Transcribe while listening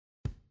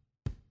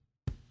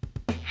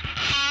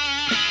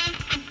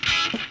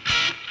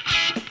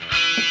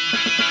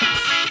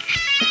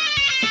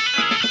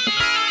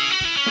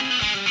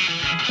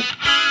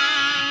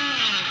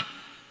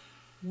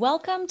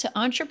Welcome to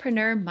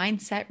Entrepreneur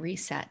Mindset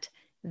Reset,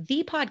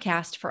 the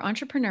podcast for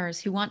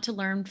entrepreneurs who want to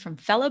learn from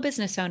fellow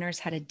business owners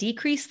how to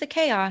decrease the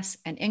chaos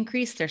and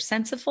increase their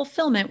sense of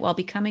fulfillment while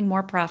becoming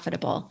more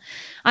profitable.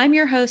 I'm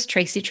your host,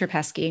 Tracy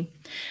Trapesky.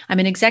 I'm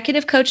an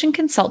executive coach and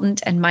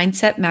consultant and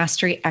mindset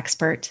mastery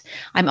expert.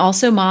 I'm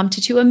also mom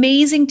to two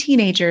amazing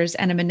teenagers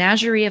and a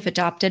menagerie of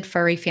adopted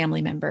furry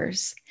family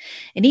members.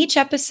 In each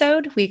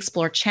episode, we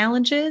explore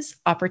challenges,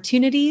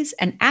 opportunities,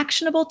 and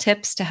actionable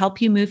tips to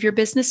help you move your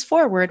business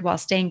forward while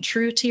staying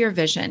true to your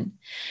vision.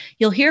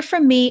 You'll hear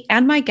from me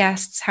and my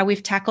guests how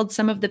we've tackled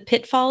some of the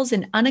pitfalls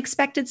and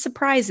unexpected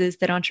surprises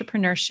that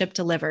entrepreneurship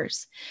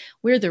delivers.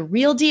 We're the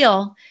real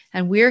deal,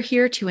 and we're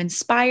here to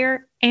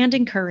inspire and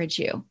encourage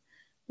you.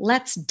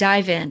 Let's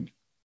dive in.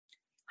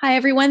 Hi,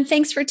 everyone.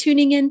 Thanks for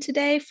tuning in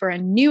today for a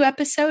new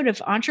episode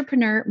of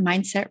Entrepreneur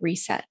Mindset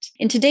Reset.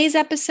 In today's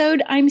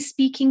episode, I'm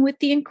speaking with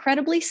the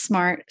incredibly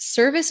smart,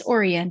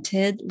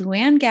 service-oriented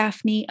Luann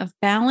Gaffney of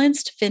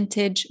Balanced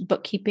Vintage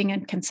Bookkeeping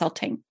and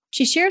Consulting.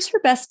 She shares her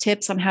best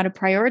tips on how to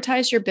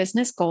prioritize your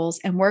business goals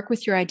and work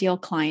with your ideal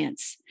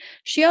clients.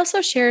 She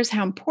also shares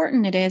how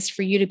important it is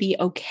for you to be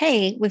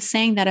okay with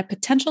saying that a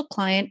potential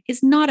client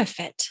is not a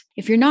fit.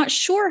 If you're not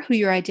sure who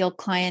your ideal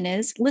client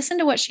is, listen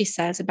to what she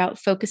says about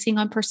focusing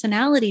on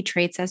personality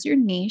traits as your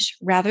niche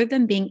rather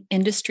than being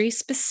industry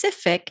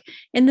specific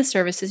in the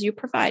services you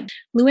provide.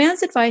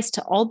 Luann's advice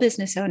to all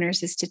business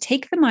owners is to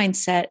take the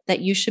mindset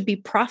that you should be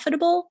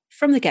profitable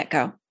from the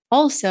get-go.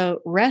 Also,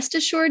 rest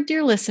assured,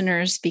 dear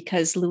listeners,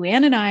 because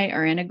Luann and I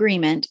are in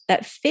agreement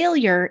that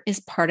failure is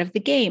part of the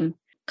game,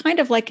 kind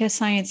of like a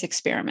science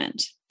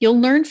experiment. You'll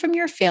learn from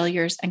your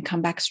failures and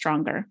come back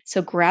stronger.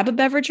 So grab a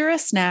beverage or a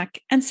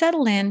snack and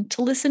settle in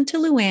to listen to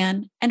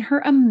Luann and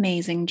her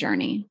amazing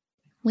journey.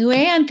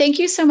 Luann, thank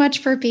you so much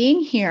for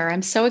being here.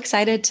 I'm so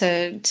excited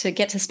to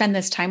get to spend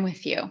this time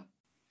with you.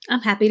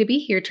 I'm happy to be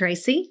here,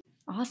 Tracy.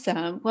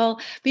 Awesome. Well,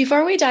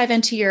 before we dive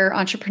into your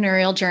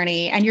entrepreneurial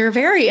journey and your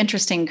very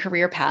interesting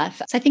career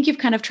path, so I think you've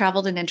kind of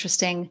traveled an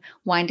interesting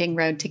winding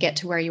road to get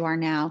to where you are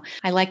now.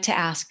 I like to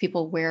ask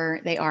people where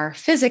they are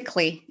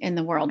physically in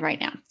the world right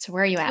now. So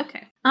where are you at?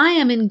 Okay. I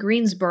am in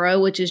Greensboro,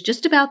 which is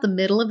just about the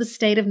middle of the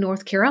state of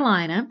North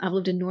Carolina. I've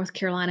lived in North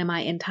Carolina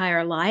my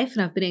entire life,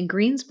 and I've been in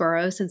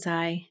Greensboro since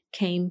I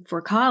came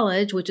for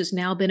college, which has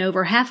now been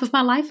over half of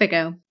my life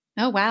ago.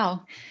 Oh,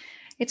 wow.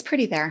 It's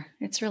pretty there.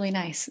 It's really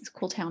nice. It's a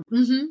cool town.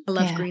 I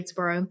love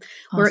Greensboro.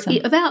 Awesome.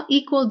 We're about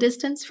equal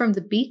distance from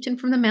the beach and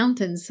from the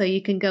mountains. So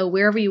you can go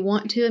wherever you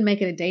want to and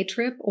make it a day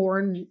trip or,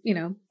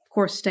 of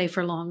course, stay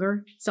for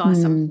longer. It's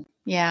awesome.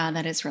 Yeah,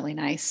 that is really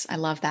nice. I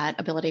love that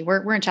ability.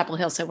 We're in Chapel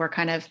Hill, so we're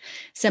kind of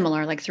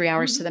similar, like 3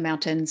 hours to the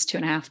mountains,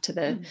 2.5 to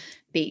the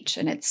beach.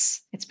 And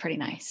it's pretty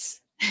nice.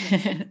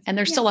 And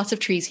there's still lots of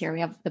trees here. We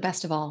have the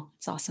best of all.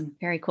 It's awesome.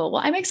 Very cool.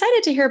 Well, I'm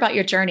excited to hear about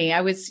your journey. I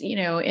was,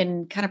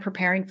 in kind of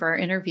preparing for our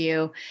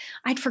interview,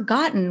 I'd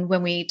forgotten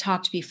when we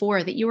talked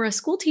before that you were a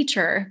school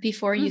teacher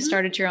before you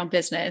started your own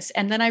business.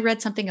 And then I read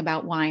something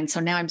about wine. So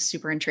now I'm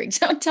super intrigued.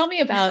 So tell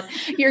me about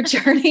your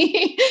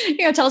journey.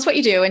 Tell us what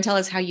you do and tell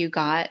us how you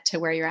got to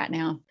where you're at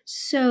now.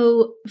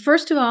 So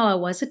first of all, I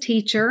was a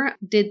teacher,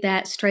 did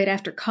that straight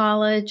after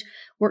college,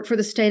 worked for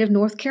the state of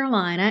North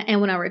Carolina. And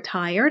when I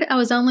retired, I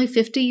was only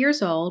 50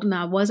 years old and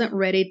I wasn't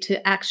ready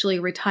to actually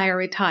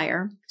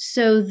retire.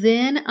 So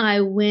then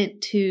I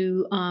went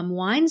to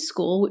wine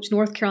school, which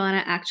North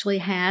Carolina actually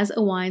has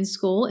a wine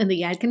school in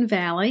the Yadkin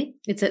Valley.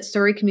 It's at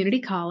Surrey Community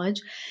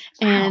College,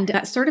 and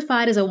got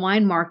certified as a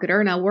wine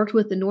marketer. And I worked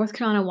with the North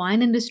Carolina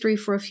wine industry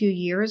for a few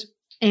years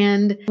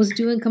and was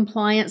doing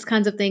compliance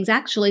kinds of things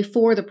actually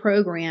for the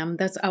program.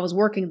 I was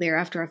working there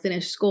after I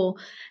finished school,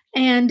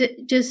 and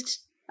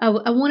just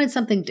I wanted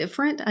something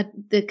different.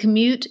 The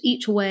commute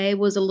each way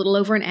was a little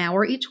over an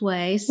hour each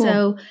way.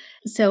 Cool.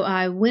 So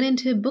I went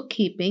into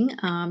bookkeeping,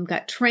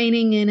 got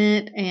training in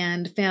it,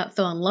 and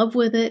fell in love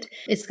with it.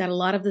 It's got a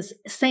lot of the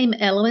same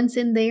elements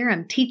in there.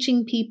 I'm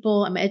teaching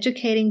people, I'm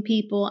educating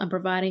people, I'm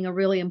providing a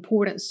really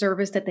important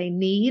service that they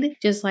need.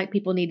 Just like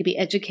people need to be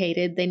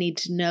educated, they need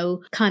to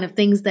know kind of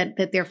things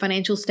that their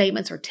financial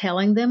statements are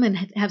telling them, and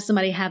have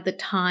somebody have the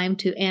time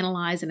to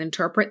analyze and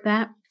interpret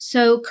that.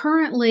 So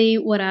currently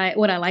what I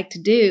like to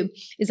do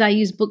is I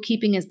use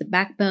bookkeeping as the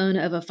backbone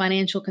of a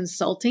financial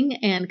consulting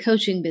and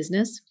coaching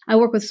business. I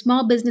work with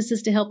small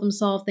businesses to help them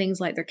solve things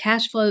like their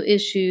cash flow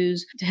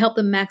issues, to help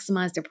them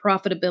maximize their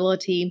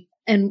profitability,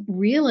 and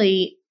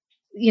really,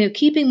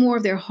 keeping more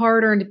of their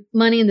hard-earned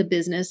money in the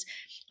business.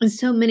 And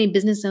so many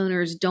business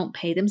owners don't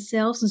pay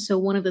themselves. And so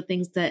one of the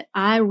things that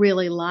I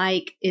really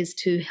like is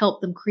to help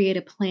them create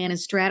a plan and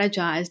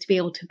strategize to be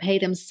able to pay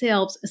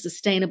themselves a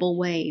sustainable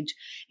wage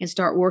and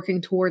start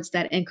working towards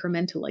that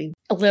incrementally.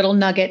 A little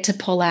nugget to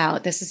pull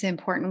out. This is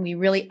important. We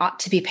really ought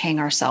to be paying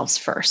ourselves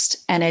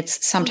first. And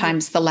it's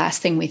sometimes the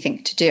last thing we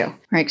think to do,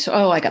 right?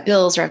 So, I got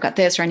bills, or I've got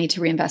this, or I need to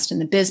reinvest in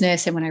the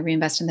business. And when I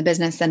reinvest in the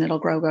business, then it'll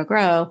grow.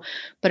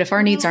 But if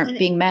our needs aren't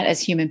being met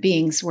as human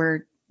beings,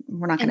 we're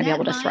we're not going And to be that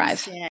able to thrive.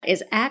 mindset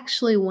is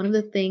actually one of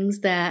the things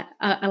that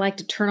I like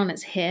to turn on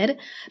its head,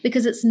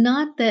 because it's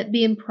not that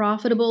being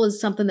profitable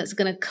is something that's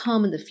going to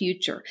come in the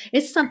future.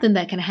 It's something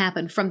that can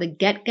happen from the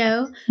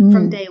get-go,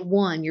 from day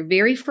one. Your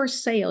very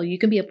first sale, you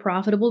can be a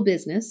profitable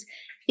business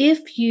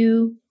if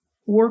you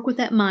work with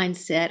that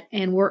mindset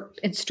and work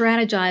and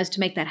strategize to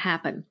make that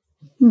happen.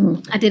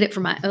 I did it for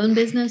my own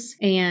business,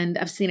 and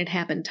I've seen it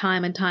happen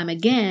time and time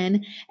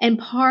again. And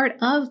part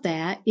of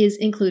that is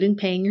including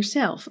paying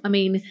yourself. I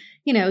mean,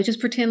 just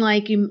pretend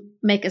like you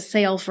make a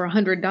sale for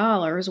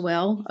 $100.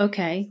 Well,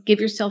 okay, give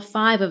yourself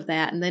 5 of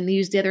that, and then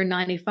use the other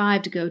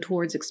 95 to go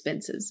towards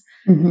expenses.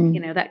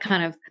 That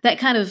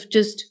kind of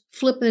just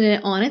flipping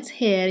it on its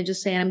head and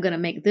just saying, I'm going to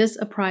make this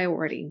a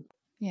priority.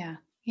 Yeah.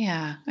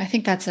 Yeah. I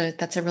think that's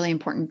a really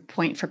important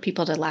point for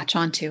people to latch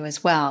onto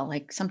as well.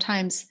 Like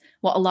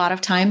a lot of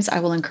times I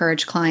will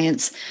encourage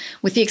clients,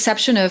 with the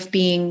exception of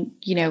being,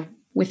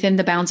 within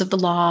the bounds of the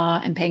law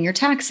and paying your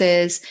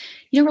taxes,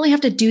 you don't really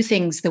have to do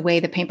things the way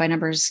the paint by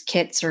numbers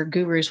kits or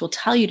gurus will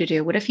tell you to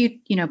do. What if you,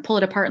 pull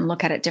it apart and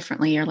look at it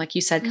differently, or like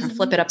you said, kind of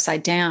flip it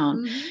upside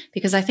down?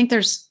 Because I think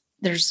there's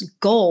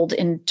gold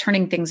in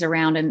turning things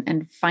around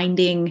and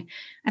finding,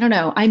 I don't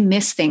know, I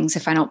miss things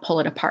if I don't pull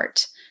it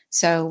apart.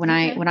 So when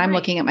I'm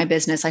looking at my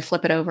business, I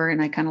flip it over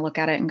and I kind of look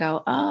at it and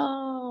go,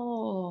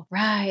 oh,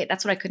 right.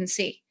 That's what I couldn't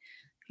see,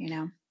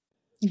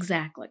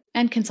 Exactly.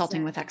 And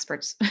consulting with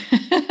experts,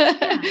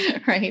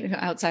 right?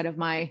 Outside of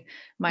my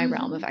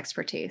realm of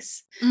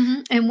expertise.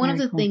 And one of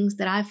the things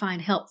that I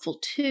find helpful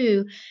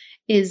too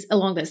is,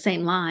 along that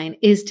same line,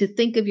 is to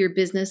think of your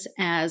business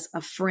as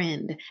a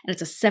friend, and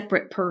it's a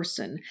separate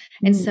person.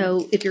 And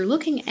so if you're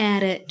looking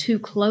at it too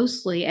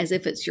closely as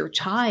if it's your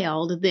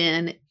child,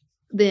 then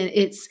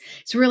it's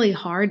really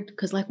hard,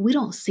 because we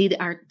don't see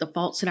the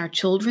faults in our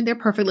children. They're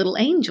perfect little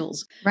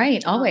angels.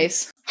 Right.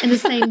 Always. And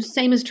the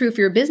same is true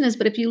for your business.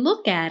 But if you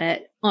look at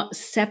it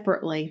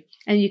separately,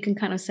 and you can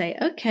kind of say,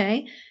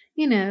 okay,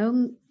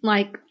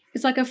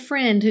 it's like a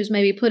friend who's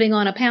maybe putting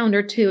on a pound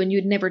or two, and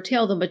you'd never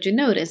tell them, but you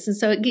notice. And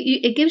so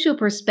it gives you a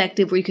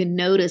perspective where you can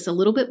notice a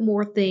little bit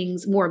more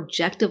things more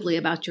objectively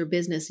about your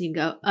business. And you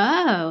can go,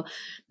 oh,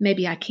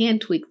 maybe I can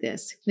tweak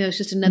this. it's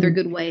just another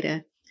good way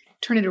to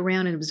turn it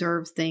around and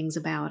observe things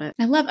about it.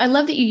 I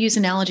love that you use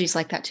analogies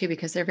like that too,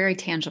 because they're very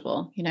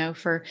tangible,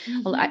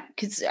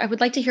 because I would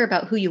like to hear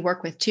about who you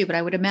work with too, but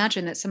I would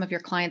imagine that some of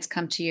your clients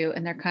come to you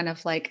and they're kind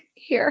of like,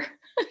 here,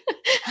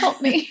 help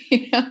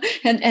me,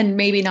 and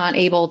maybe not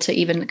able to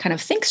even kind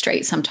of think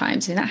straight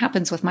sometimes. And that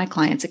happens with my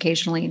clients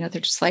occasionally.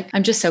 They're just like,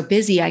 I'm just so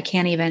busy, I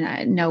can't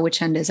even know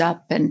which end is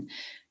up. And,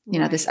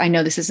 I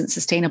know this isn't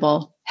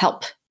sustainable.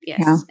 Help.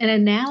 Yes. And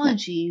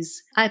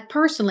analogies, I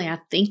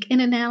think in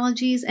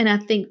analogies. And I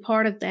think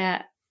part of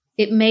that,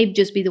 it may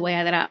just be the way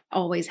that I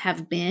always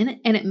have been.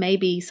 And it may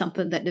be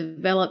something that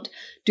developed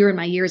during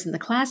my years in the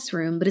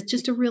classroom, but it's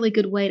just a really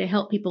good way to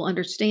help people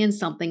understand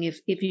something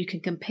if you can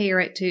compare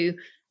it to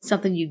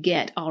something you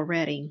get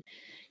already.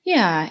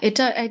 Yeah,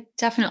 I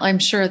definitely, I'm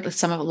sure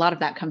that a lot of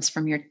that comes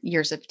from your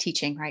years of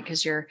teaching, right?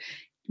 Because you're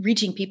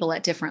reaching people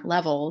at different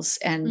levels.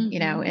 And,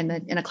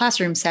 in a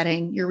classroom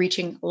setting, you're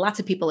reaching lots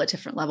of people at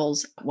different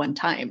levels at one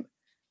time.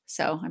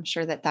 So I'm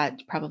sure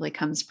that probably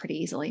comes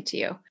pretty easily to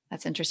you.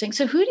 That's interesting.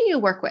 So who do you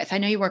work with? I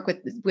know you work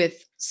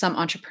with some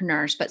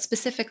entrepreneurs, but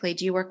specifically,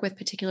 do you work with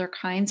particular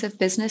kinds of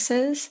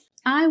businesses?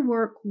 I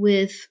work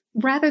with,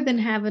 rather than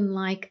having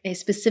like a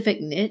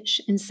specific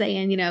niche and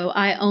saying,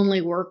 I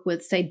only work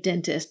with, say,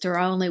 dentists, or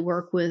I only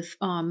work with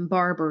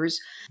barbers,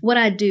 what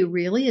I do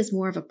really is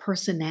more of a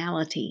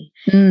personality.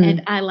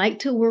 And I like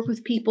to work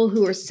with people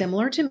who are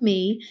similar to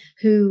me,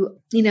 who,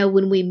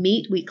 when we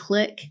meet, we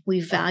click,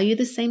 we value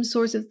the same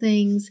sorts of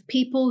things,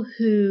 people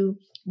who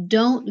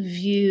don't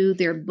view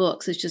their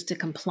books as just a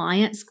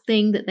compliance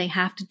thing that they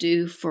have to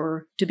do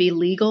to be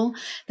legal,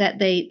 that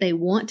they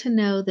want to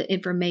know the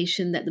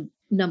information that the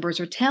numbers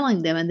are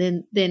telling them,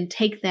 and then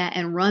take that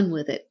and run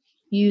with it.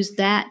 Use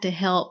that to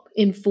help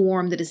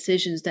inform the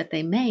decisions that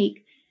they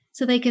make,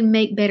 so they can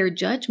make better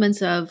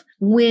judgments of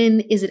when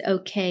is it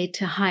okay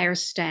to hire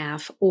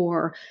staff,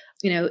 or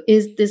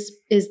is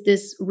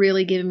this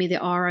really giving me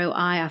the ROI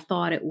I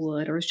thought it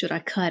would, or should I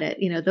cut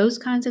it? Those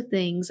kinds of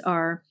things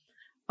are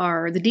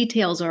the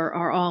details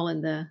are all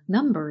in the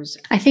numbers.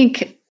 I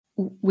think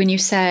when you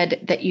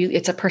said that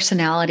it's a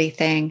personality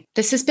thing,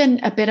 this has been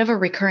a bit of a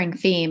recurring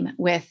theme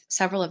with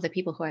several of the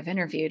people who I've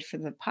interviewed for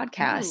the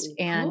podcast.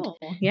 And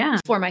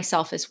for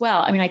myself as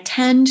well. I mean, I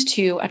tend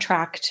to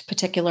attract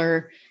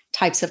particular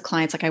types of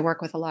clients. Like I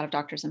work with a lot of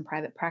doctors in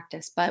private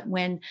practice, but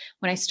when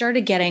I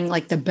started getting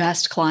like the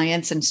best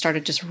clients and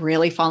started just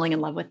really falling in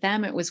love with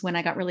them, it was when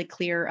I got really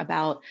clear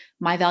about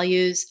my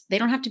values. They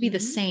don't have to be the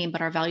same,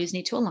 but our values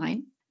need to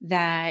align.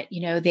 That,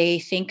 they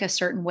think a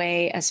certain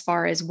way as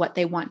far as what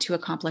they want to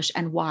accomplish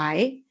and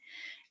why,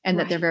 and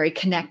that they're very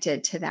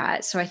connected to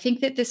that. So I think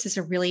that this is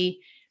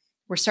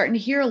we're starting to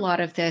hear a lot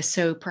of this.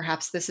 So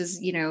perhaps this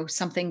is,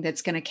 something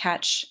that's going to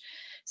catch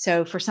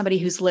So for somebody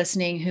who's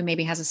listening, who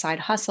maybe has a side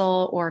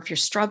hustle, or if you're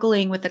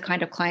struggling with the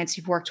kind of clients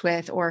you've worked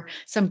with, or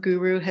some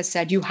guru has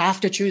said, you have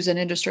to choose an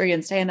industry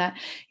and stay in that,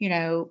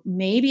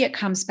 maybe it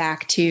comes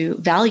back to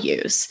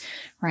values,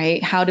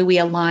 right? How do we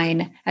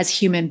align as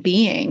human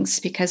beings?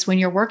 Because when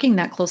you're working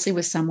that closely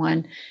with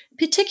someone,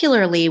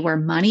 particularly where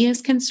money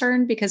is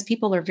concerned, because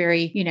people are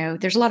very,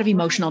 there's a lot of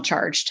emotional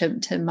charge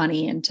to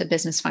money and to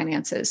business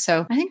finances.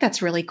 So I think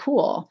that's really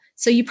cool.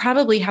 So you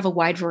probably have a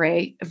wide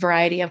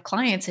variety of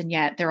clients, and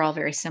yet they're all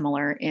very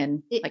similar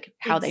in like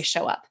how they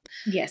show up.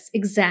 Yes,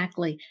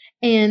 exactly.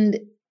 And,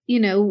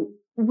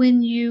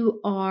 when you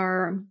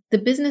are the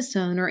business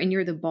owner and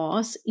you're the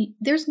boss,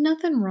 there's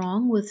nothing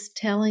wrong with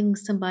telling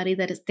somebody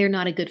that they're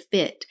not a good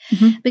fit,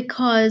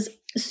 because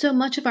so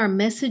much of our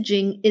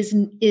messaging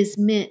is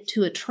meant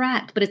to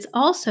attract, but it's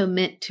also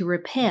meant to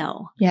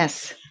repel.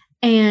 Yes.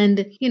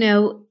 And,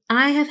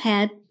 I have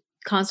had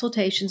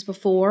consultations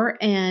before,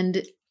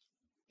 and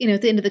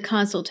at the end of the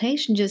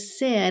consultation just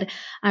said,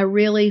 I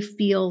really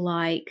feel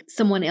like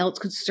someone else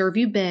could serve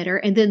you better.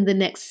 And then the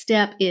next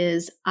step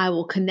is I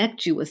will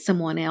connect you with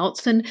someone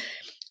else. And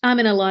I've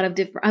got a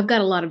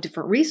lot of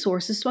different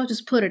resources. So I'll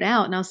just put it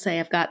out and I'll say,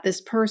 I've got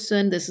this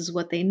person, this is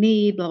what they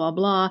need, blah, blah,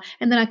 blah.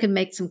 And then I can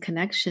make some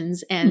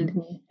connections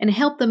and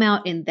help them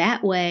out in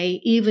that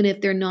way, even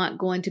if they're not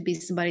going to be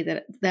somebody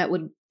that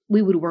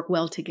we would work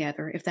well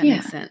together, if that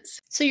makes sense.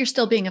 So you're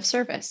still being of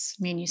service.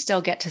 I mean, you still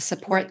get to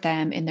support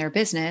them in their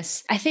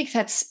business. I think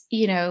that's,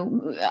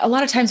 a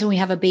lot of times when we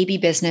have a baby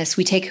business,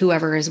 we take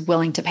whoever is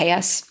willing to pay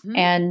us.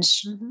 And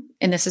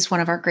this is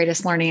one of our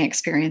greatest learning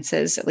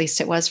experiences, at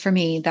least it was for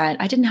me, that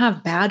I didn't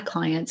have bad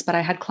clients, but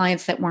I had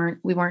clients that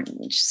we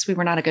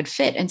were not a good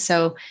fit. And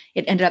so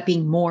it ended up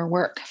being more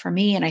work for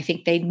me. And I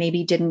think they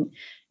maybe didn't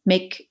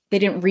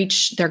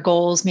reach their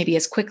goals maybe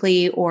as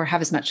quickly or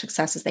have as much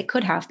success as they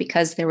could have,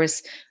 because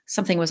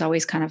something was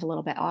always kind of a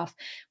little bit off.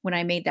 When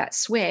I made that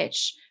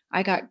switch,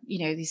 I got,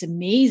 these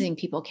amazing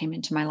people came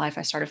into my life.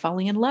 I started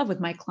falling in love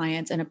with my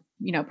clients in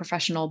a,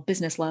 professional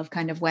business love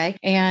kind of way.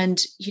 And,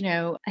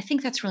 I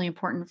think that's really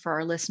important for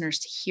our listeners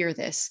to hear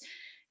this.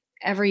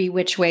 Every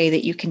which way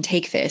that you can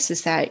take this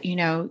is that,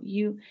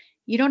 you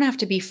don't have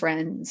to be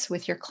friends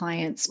with your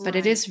clients, but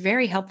it is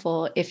very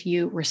helpful if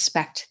you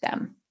respect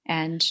them.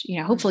 And,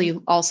 hopefully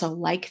you also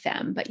like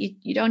them, but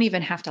you don't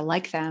even have to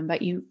like them,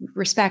 but you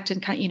respect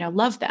and kind of,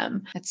 love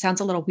them. That sounds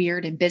a little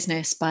weird in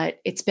business, but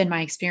it's been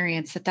my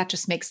experience that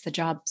just makes the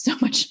job so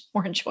much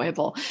more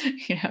enjoyable,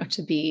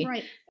 to be.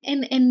 Right.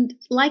 And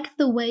like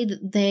the way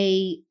that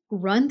they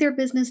run their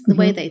business, the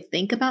way they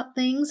think about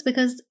things,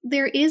 because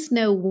there is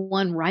no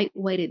one right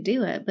way to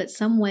do it, but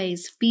some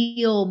ways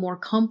feel more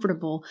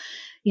comfortable,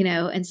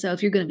 and so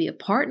if you're going to be a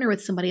partner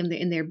with somebody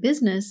in their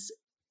business,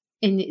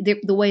 and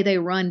the way they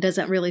run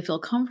doesn't really feel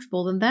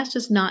comfortable, then that's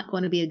just not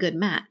going to be a good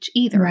match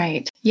either.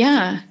 Right.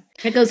 Yeah.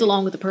 It goes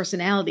along with the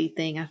personality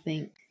thing, I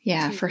think.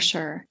 Yeah, for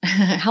sure.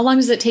 How long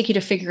does it take you to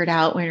figure it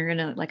out when you're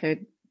in a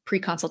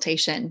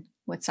pre-consultation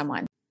with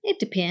someone? It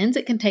depends.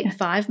 It can take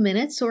 5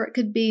 minutes, or it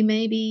could be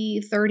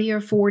maybe 30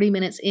 or 40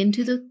 minutes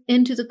into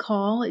the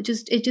call. It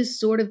just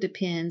sort of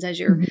depends as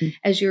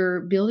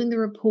you're building the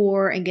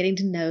rapport and getting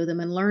to know them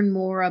and learn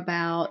more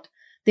about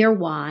their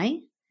why.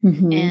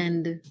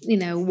 And,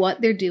 what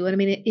they're doing. I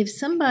mean, if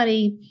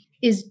somebody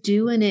is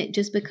doing it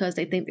just because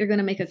they think they're going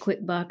to make a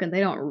quick buck and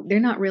they're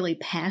not really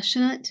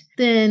passionate,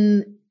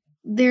 then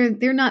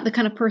they're not the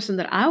kind of person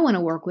that I want to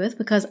work with,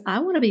 because I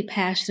want to be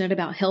passionate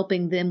about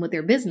helping them with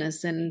their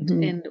business.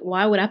 And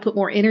why would I put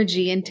more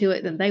energy into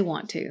it than they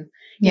want to?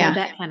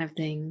 That kind of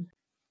thing.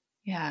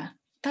 Yeah.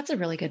 That's a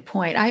really good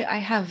point. I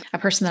have a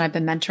person that I've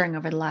been mentoring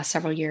over the last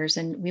several years,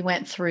 and we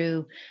went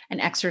through an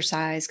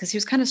exercise because he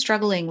was kind of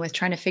struggling with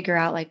trying to figure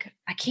out,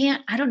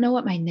 I don't know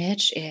what my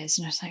niche is.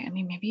 And I was like,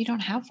 maybe you don't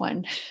have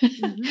one.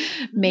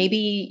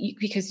 Maybe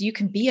because you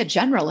can be a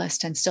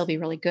generalist and still be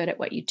really good at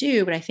what you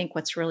do. But I think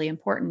what's really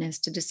important is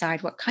to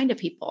decide what kind of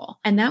people.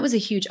 And that was a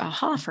huge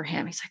aha for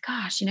him. He's like,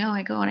 gosh,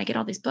 I go and I get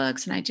all these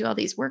books and I do all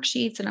these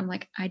worksheets. And I'm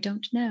like, I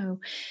don't know.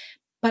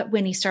 But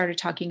when he started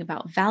talking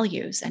about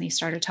values and he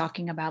started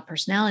talking about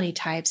personality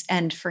types,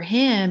 and for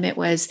him, it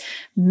was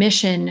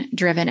mission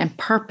driven and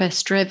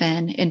purpose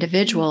driven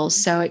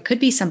individuals. So it could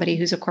be somebody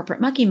who's a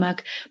corporate mucky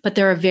muck, but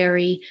they're a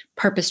very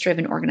purpose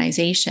driven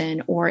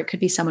organization, or it could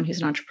be someone who's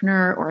an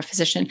entrepreneur or a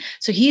physician.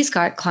 So he's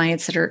got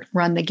clients that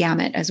run the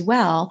gamut as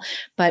well.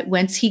 But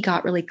once he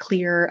got really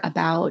clear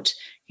about,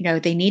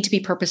 they need to be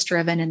purpose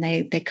driven and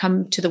they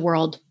come to the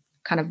world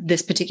kind of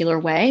this particular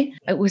way,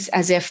 it was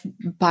as if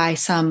by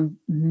some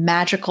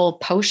magical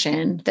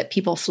potion that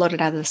people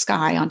floated out of the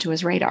sky onto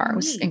his radar. It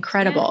was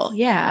incredible. Yes.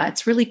 Yeah,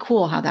 it's really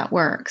cool how that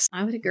works.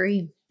 I would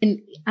agree.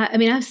 And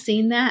I've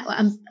seen that.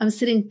 I'm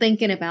sitting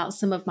thinking about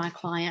some of my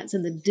clients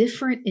and the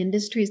different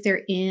industries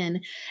they're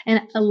in.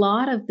 And a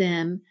lot of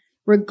them,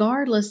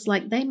 regardless,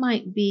 they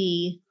might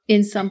be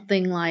in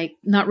something like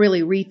not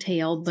really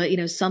retail, but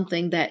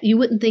something that you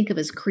wouldn't think of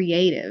as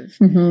creative,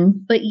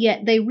 but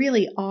yet they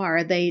really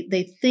are.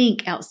 They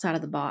think outside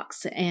of the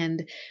box.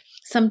 And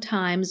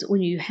sometimes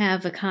when you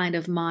have a kind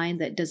of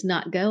mind that does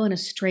not go in a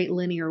straight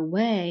linear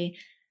way,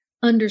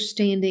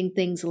 understanding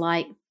things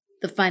like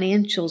the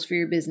financials for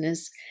your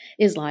business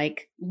is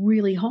like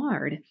really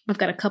hard. I've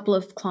got a couple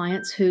of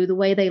clients who the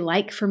way they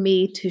like for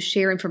me to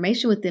share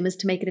information with them is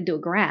to make it into a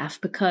graph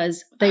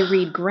because they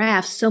read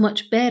graphs so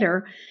much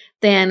better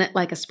than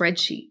like a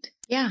spreadsheet.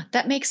 Yeah,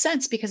 that makes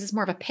sense because it's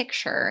more of a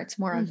picture. It's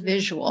more a Mm-hmm.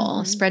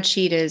 visual. Mm-hmm.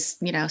 Spreadsheet is,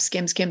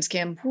 skim, skim,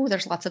 skim. Ooh,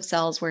 there's lots of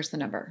cells. Where's the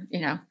number?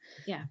 Yeah.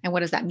 And what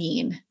does that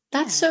mean?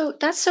 That's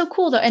Yeah. so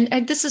cool though.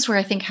 And this is where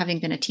I think having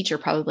been a teacher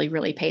probably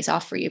really pays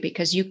off for you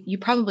because you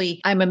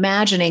probably, I'm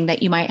imagining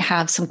that you might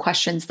have some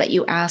questions that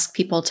you ask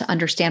people to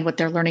understand what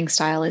their learning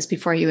style is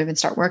before you even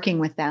start working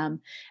with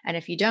them. And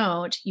if you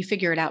don't, you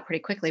figure it out pretty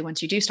quickly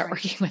once you do start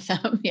working with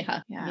them.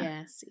 Yeah.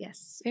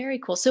 Yes. Very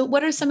cool. So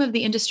what are some of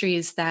the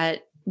industries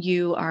that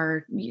you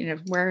are,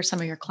 where are some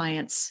of your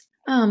clients?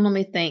 Let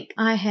me think.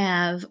 I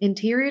have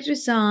interior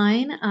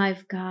design.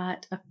 I've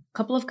got a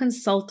couple of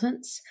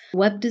consultants,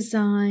 web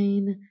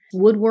design,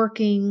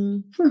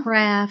 woodworking,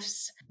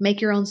 crafts,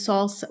 make your own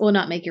salsa. Well,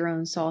 not make your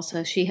own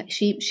salsa.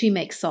 She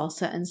makes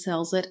salsa and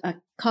sells it. A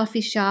coffee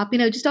shop,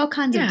 just all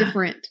kinds of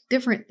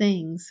different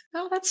things.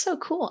 Oh, that's so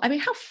cool. I mean,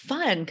 how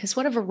fun, because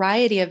what a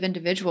variety of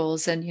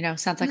individuals and,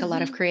 sounds like a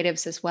lot of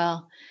creatives as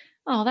well.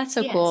 Oh, that's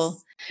so cool.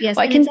 Yes.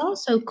 Well, And it's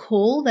also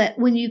cool that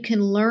when you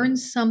can learn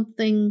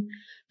something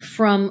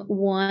from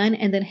one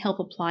and then help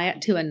apply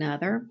it to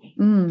another.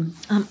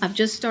 I've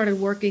just started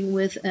working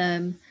with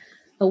a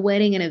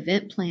wedding and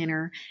event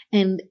planner,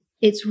 and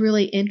it's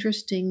really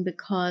interesting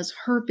because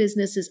her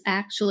business is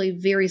actually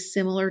very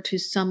similar to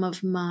some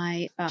of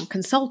my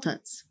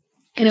consultants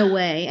in a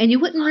way. And you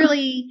wouldn't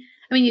really,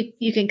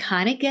 you can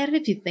kind of get it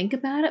if you think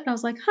about it. But I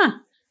was like,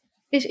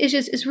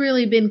 it's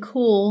really been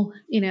cool,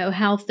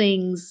 how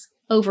things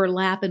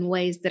overlap in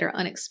ways that are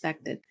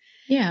unexpected.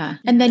 Yeah.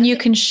 And then you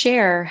can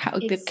share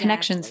the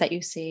connections that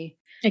you see.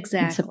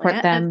 Exactly. And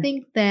support them. I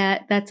think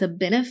that that's a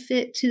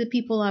benefit to the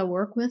people I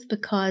work with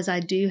because I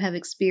do have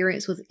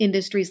experience with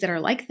industries that are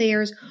like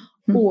theirs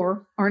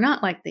or are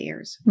not like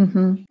theirs.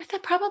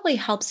 That probably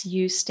helps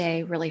you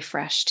stay really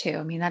fresh too.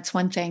 I mean, that's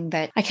one thing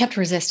that I kept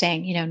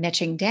resisting,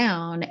 niching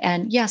down.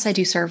 And yes, I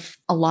do serve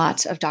a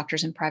lot of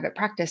doctors in private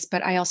practice,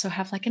 but I also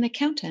have like an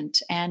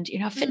accountant and,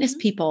 fitness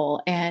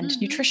people and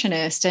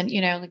nutritionist and,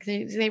 like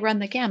they run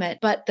the gamut.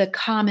 But the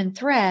common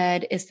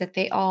thread is that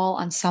they all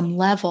on some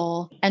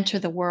level enter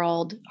the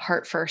world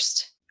heart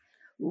first.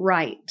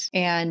 Right.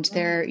 And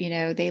they're,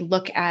 they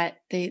look at,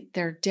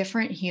 they're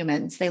different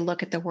humans. They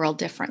look at the world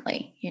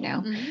differently,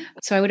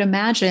 So I would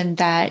imagine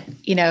that,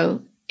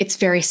 it's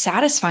very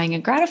satisfying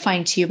and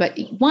gratifying to you, but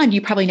one,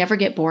 you probably never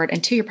get bored.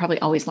 And two, you're probably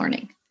always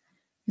learning.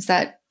 Is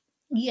that,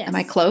 yes. Am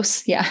I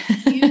close? Yeah.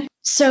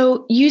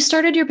 So you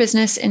started your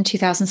business in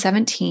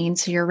 2017.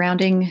 So you're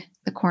rounding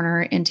the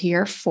corner into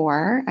year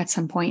 4 at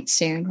some point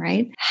soon,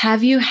 right?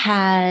 Have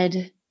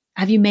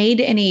you made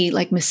any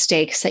like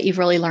mistakes that you've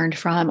really learned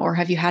from, or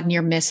have you had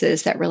near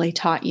misses that really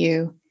taught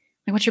you?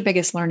 Like, what's your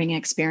biggest learning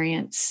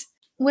experience?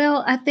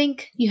 Well, I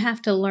think you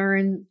have to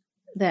learn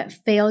that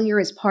failure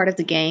is part of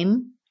the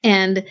game.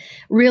 And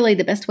really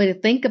the best way to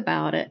think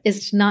about it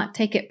is to not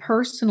take it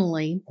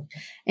personally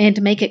and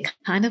to make it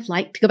kind of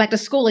like, to go back to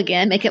school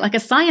again, make it like a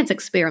science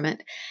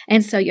experiment.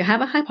 And so you have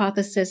a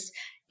hypothesis,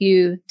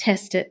 you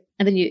test it,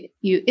 and then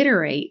you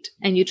iterate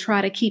and you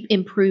try to keep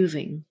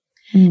improving.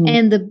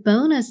 And the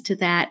bonus to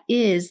that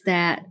is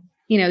that,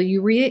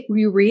 you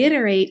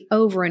reiterate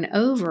over and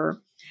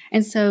over.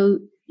 And so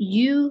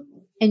you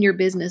and your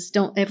business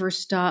don't ever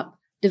stop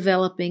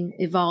developing,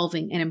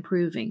 evolving, and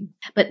improving.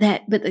 But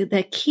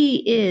the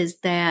key is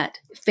that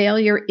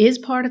failure is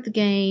part of the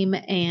game.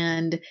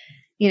 And,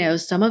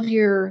 some of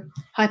your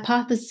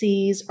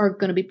hypotheses are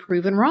going to be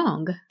proven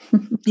wrong.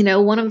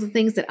 One of the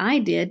things that I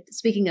did,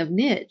 speaking of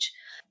niche,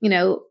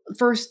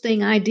 first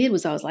thing I did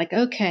was I was like,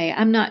 okay,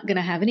 I'm not going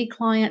to have any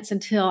clients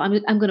until I'm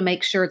going to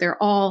make sure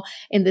they're all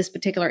in this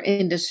particular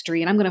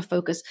industry and I'm going to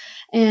focus.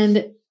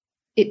 And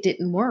it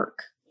didn't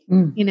work.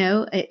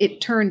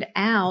 It turned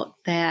out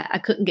that I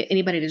couldn't get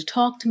anybody to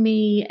talk to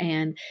me.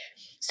 And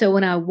so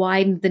when I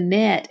widened the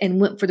net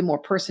and went for the more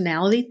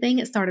personality thing,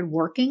 it started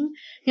working.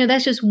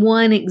 That's just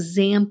one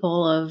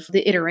example of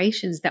the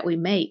iterations that we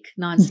make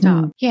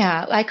nonstop.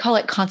 Yeah. I call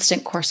it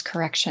constant course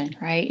correction,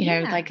 right?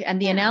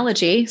 And the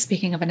analogy,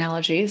 speaking of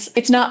analogies,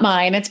 it's not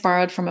mine. It's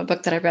borrowed from a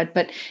book that I read,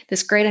 but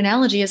this great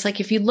analogy is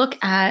like, if you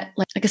look at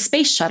like a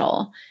space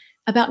shuttle,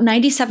 about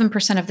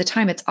 97% of the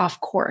time it's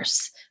off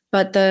course,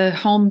 but the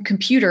home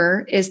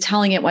computer is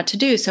telling it what to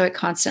do. So it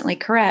constantly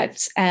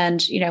corrects.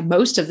 And,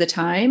 most of the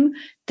time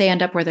they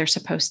end up where they're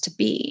supposed to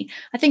be.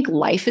 I think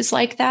life is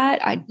like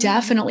that.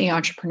 Definitely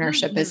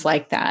entrepreneurship is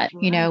like that.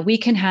 Right. We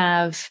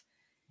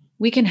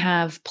can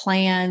have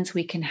plans.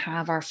 We can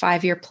have our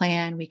 5-year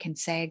plan. We can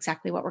say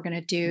exactly what we're going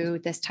to do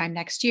this time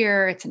next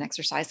year. It's an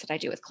exercise that I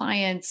do with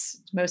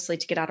clients, mostly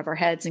to get out of our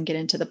heads and get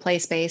into the play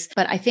space.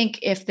 But I think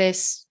if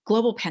this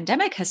global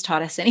pandemic has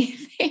taught us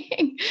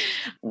anything,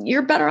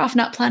 you're better off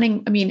not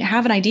planning.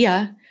 Have an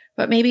idea,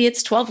 but maybe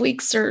it's 12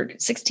 weeks or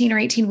 16 or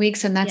 18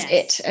 weeks. And that's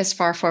Yes. it as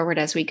far forward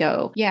as we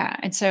go. Yeah.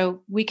 And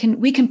so we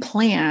can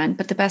plan,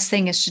 but the best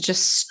thing is to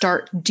just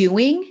start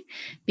doing,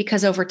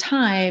 because over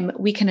time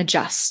we can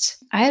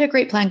adjust. I had a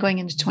great plan going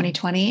into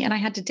 2020 and I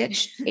had to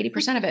ditch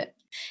 80% of it.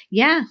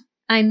 Yeah,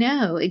 I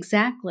know.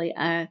 Exactly.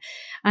 I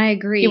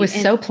agree. It was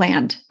so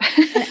planned.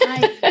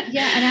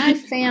 And I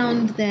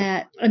found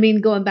that, I mean,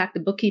 going back to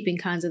bookkeeping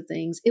kinds of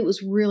things, it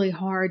was really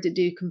hard to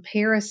do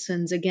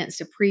comparisons against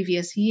a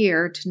previous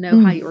year to know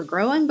how you were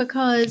growing,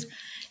 because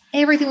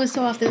everything was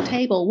so off the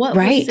table. What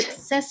was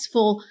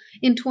successful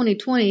in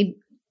 2020,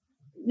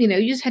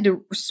 you just had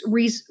to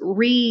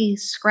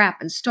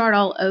re-scrap and start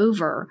all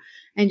over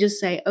and just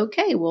say,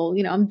 okay, well,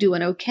 I'm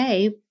doing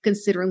okay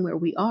considering where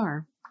we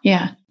are.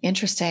 Yeah.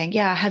 Interesting.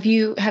 Yeah. Have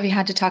you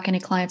had to talk any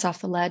clients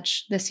off the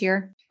ledge this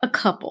year? A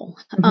couple.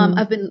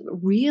 I've been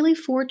really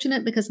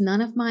fortunate because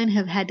none of mine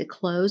have had to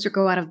close or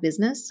go out of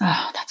business.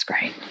 Oh, that's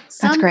great.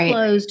 Some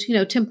closed,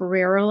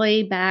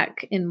 temporarily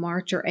back in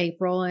March or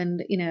April.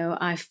 And,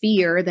 I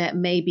fear that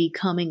may be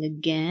coming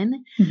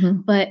again.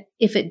 But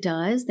if it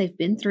does, they've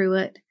been through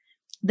it.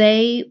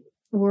 They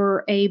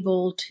were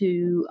able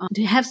to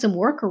have some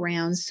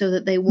workarounds so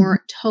that they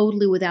weren't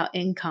totally without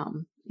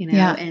income,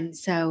 Yeah. And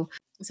so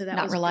that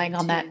not was relying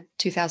on that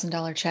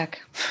 $2,000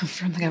 check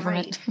from the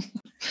government.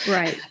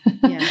 Right.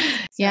 Yeah.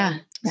 Yeah.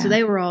 So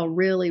they were all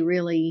really,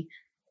 really,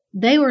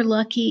 they were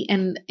lucky.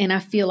 And I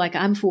feel like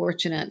I'm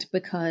fortunate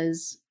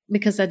because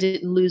I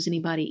didn't lose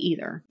anybody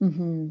either,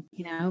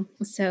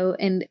 So,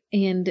 and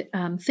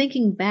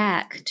thinking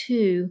back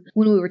to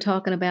when we were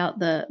talking about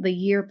the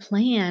year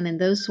plan and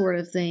those sort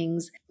of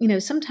things,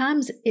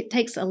 sometimes it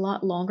takes a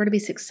lot longer to be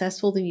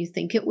successful than you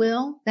think it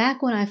will.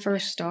 Back when I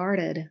first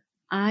started,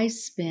 I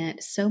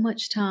spent so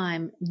much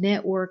time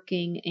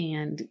networking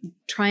and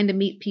trying to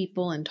meet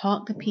people and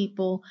talk to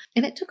people.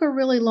 And it took a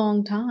really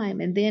long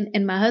time.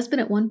 And my husband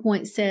at one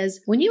point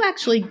says, when you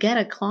actually get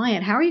a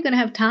client, how are you going to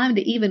have time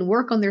to even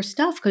work on their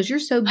stuff? Because you're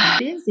so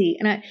busy.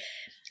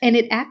 And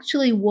it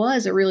actually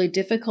was a really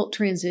difficult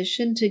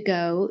transition to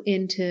go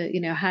into,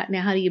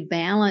 how do you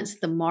balance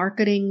the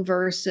marketing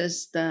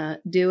versus the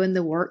doing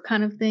the work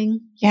kind of thing?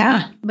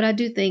 Yeah. But I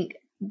do think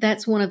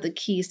that's one of the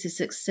keys to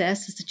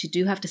success, is that you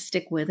do have to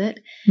stick with it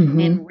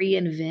and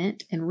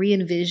reinvent and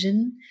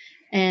re-envision.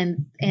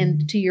 And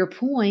to your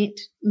point,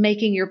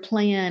 making your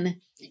plan,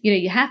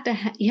 you have to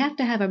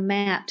have a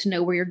map to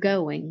know where you're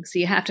going. So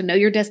you have to know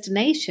your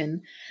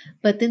destination,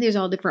 but then there's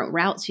all different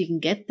routes you can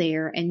get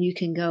there, and you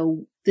can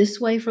go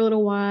this way for a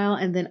little while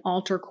and then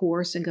alter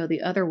course and go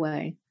the other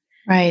way.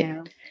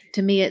 Right.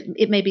 To me,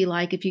 it may be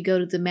like if you go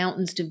to the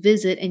mountains to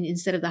visit, and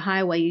instead of the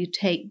highway, you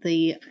take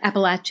the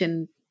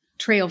Appalachian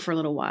Trail for a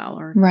little while,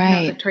 or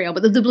not the trail,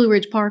 but the Blue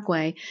Ridge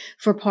Parkway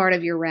for part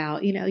of your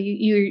route.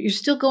 You're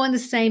still going the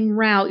same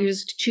route. You're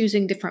just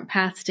choosing different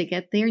paths to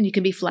get there, and you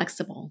can be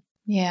flexible.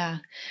 Yeah.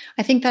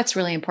 I think that's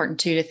really important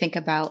too, to think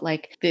about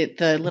like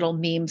the little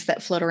memes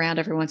that float around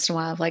every once in a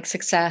while of like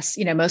success.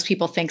 Most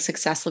people think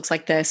success looks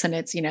like this, and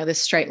it's,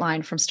 this straight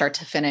line from start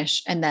to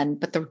finish. And then,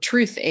 but the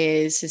truth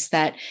is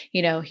that,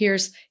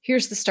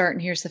 here's the start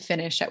and here's the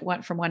finish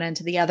from one end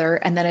to the other.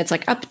 And then it's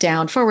like up,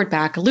 down, forward,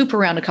 back, loop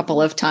around a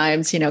couple of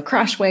times,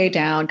 crash way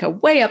down, go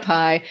way up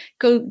high,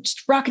 go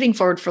just rocketing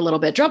forward for a little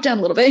bit, drop down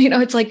a little bit.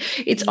 It's like,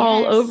 it's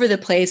all over the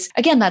place.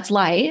 Again, that's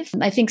life.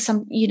 I think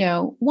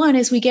one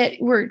is we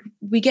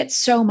get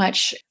so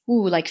much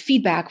like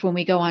feedback when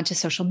we go onto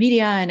social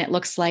media, and it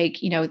looks like,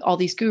 all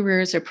these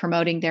gurus are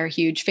promoting their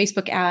huge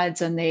Facebook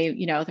ads, and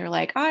they're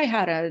like, I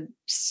had a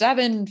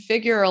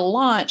 7-figure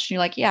launch. And you're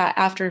like, yeah,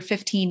 after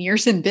 15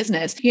 years in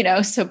business,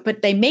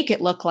 but they make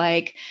it look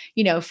like,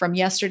 from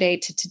yesterday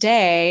to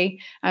today,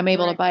 I'm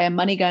able to buy a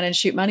money gun and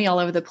shoot money all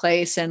over the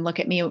place. And look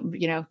at me,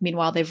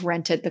 meanwhile, they've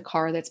rented the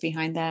car that's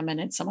behind them and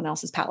it's someone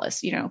else's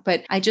palace,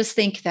 but I just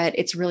think that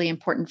it's really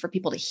important for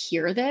people to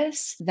hear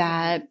this,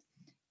 that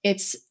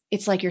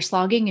it's like you're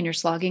slogging and you're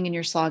slogging and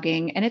you're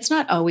slogging. And it's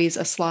not always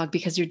a slog,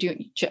 because you're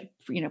doing,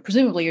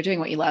 presumably you're doing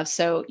what you love.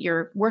 So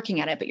you're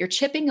working at it, but you're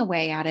chipping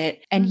away at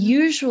it. And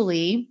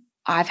usually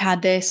I've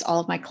had this, all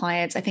of my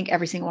clients, I think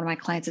every single one of my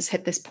clients has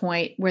hit this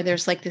point where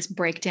there's like this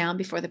breakdown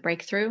before the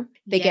breakthrough.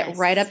 They get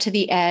right up to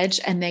the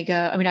edge and they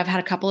go, I've had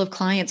a couple of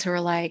clients who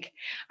are like,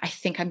 I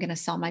think I'm going to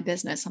sell my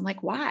business. I'm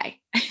like, why?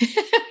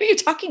 What are you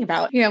talking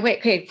about? Wait,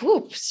 okay,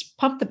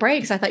 pump the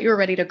brakes. I thought you were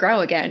ready to grow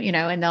again,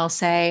 and they'll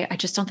say, I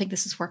just don't think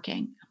this is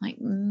working. I'm like,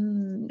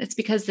 it's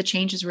because the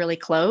change is really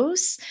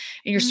close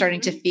and you're starting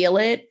to feel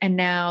it. And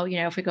now,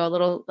 if we go a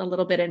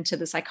little bit into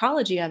the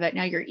psychology of it,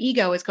 now your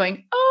ego is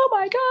going, oh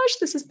my gosh,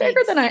 this is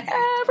bigger than I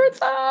ever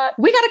thought.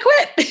 We got to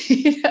quit.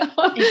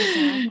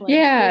 Exactly.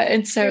 Yeah.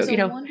 And so,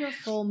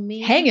 wonderful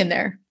meme. Hang in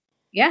there.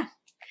 Yeah.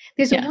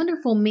 There's a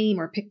wonderful meme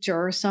or picture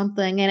or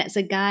something, and it's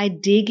a guy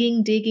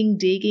digging,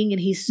 and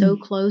he's so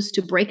close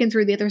to breaking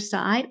through the other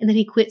side, and then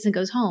he quits and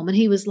goes home. And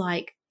he was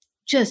like,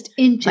 just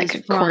inches, like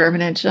a quarter of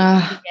an inch.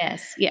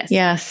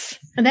 Yes.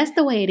 And that's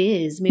the way it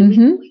is. I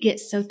mean, we get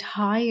so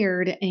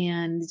tired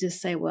and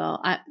just say,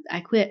 well,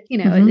 I quit.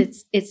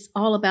 It's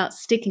all about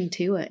sticking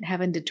to it,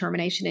 having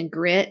determination and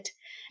grit,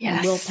 and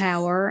Yes.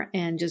 willpower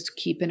and just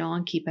keeping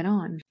on, keeping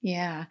on.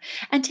 Yeah.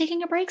 And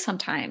taking a break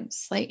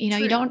sometimes. Like, you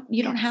True. don't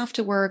Yes. have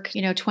to work,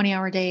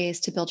 20-hour days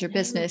to build your No.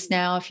 business.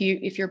 Now, if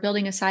you're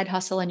building a side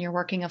hustle and you're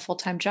working a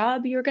full-time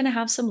job, you're going to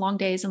have some long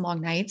days and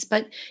long nights,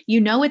 but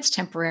it's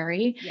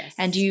temporary,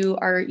 and Yes. you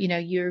are,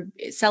 you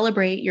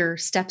celebrate your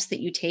steps that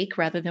you take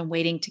rather than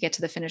waiting to get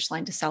to the finish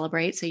line to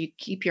celebrate. So you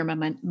keep your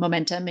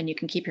momentum and you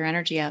can keep your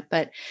energy up.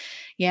 But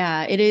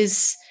yeah, it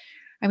is.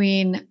 I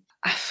mean,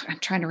 I'm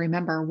trying to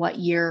remember what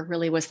year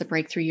really was the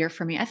breakthrough year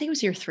for me. I think it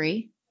was year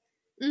 3.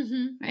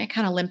 Mm-hmm. I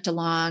kind of limped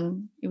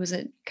along. It was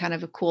a kind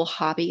of a cool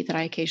hobby that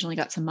I occasionally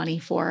got some money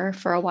for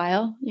a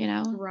while,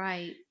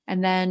 Right.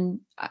 And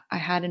then I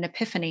had an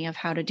epiphany of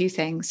how to do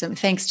things. And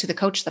thanks to the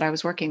coach that I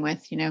was working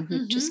with, who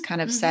Mm-hmm. just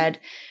kind of Mm-hmm. said,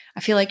 I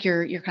feel like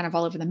you're kind of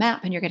all over the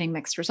map and you're getting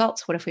mixed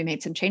results. What if we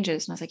made some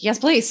changes? And I was like, yes,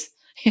 please.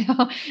 And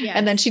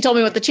then Yes. she told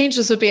me what the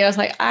changes would be. I was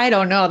like, I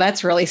don't know.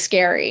 That's really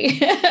scary.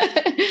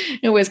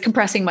 It was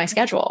compressing my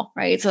schedule,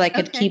 right? So I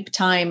could Okay. keep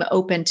time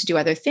open to do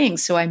other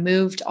things. So I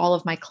moved all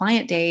of my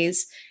client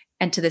days.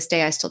 And to this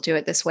day, I still do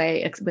it this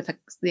way, with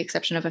the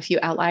exception of a few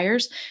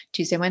outliers.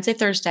 Tuesday, Wednesday,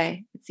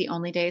 Thursday. It's the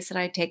only days that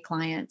I take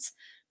clients.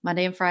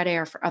 Monday and Friday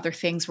are for other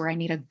things where I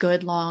need a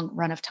good long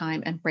run of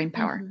time and brain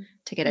power Mm-hmm.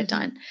 to get it Mm-hmm.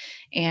 done.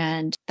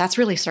 And that's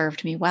really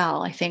served me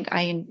well. I think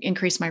I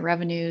increased my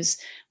revenues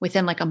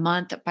within like a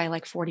month by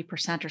like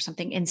 40% or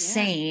something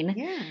insane.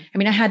 Yeah. I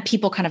mean, I had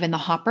people kind of in the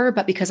hopper,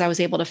 but because I was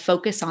able to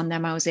focus on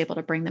them, I was able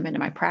to bring them into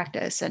my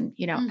practice and,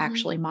 Mm-hmm.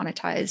 actually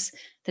monetize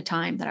the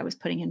time that I was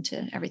putting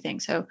into everything.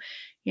 So,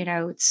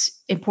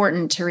 it's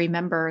important to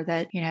remember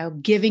that,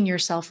 giving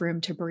yourself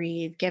room to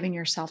breathe, giving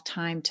yourself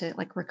time to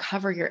like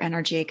recover your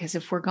energy. Because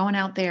if we're going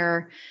out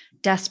there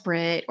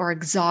desperate or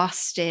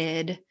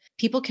exhausted,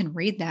 people can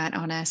read that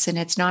on us and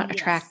it's not Yes.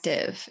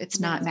 attractive. It's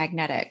not No.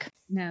 magnetic.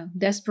 No.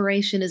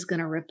 Desperation is going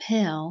to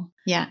repel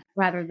Yeah.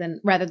 rather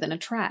than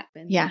attract.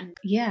 Yeah.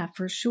 Yeah,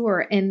 for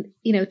sure. And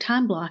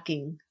time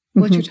blocking.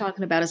 What you're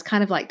talking about is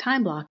kind of like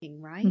time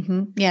blocking, right?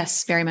 Mm-hmm.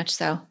 Yes, very much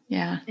so.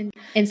 Yeah.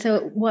 And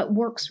so what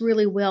works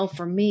really well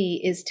for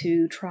me is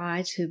to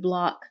try to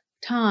block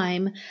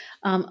time.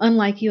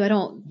 Unlike you,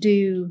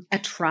 I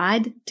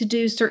tried to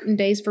do certain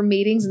days for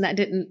meetings and that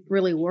didn't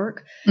really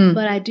work,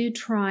 but I do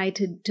try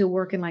to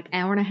work in like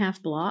hour and a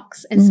half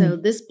blocks. And so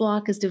this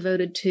block is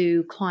devoted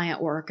to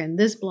client work and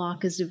this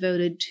block is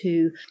devoted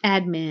to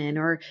admin,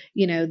 or,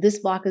 this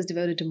block is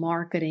devoted to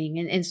marketing,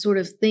 and sort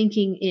of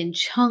thinking in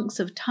chunks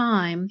of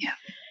time. Yeah.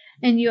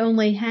 And you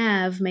only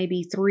have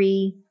maybe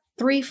three,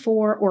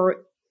 4,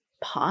 or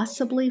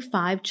possibly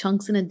 5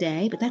 chunks in a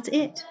day, but that's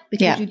it,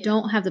 because you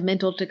don't have the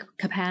mental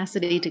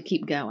capacity to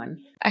keep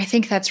going. I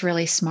think that's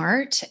really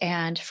smart.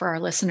 And for our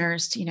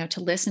listeners,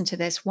 to listen to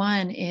this,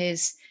 one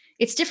is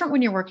it's different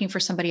when you're working for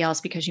somebody else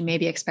because you may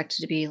be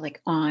expected to be like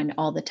on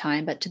all the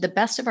time, but to the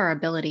best of our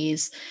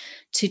abilities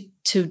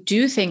to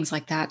do things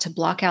like that, to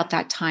block out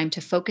that time, to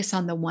focus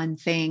on the one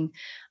thing.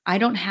 I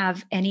don't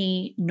have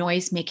any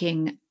noise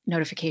making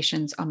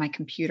notifications on my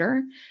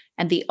computer.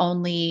 And the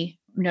only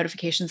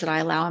notifications that I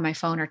allow on my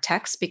phone are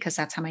texts, because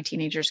that's how my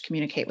teenagers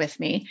communicate with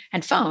me,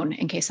 and phone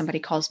in case somebody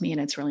calls me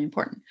and it's really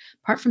important.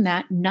 Apart from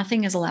that,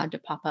 nothing is allowed to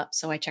pop up.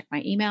 So I check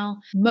my email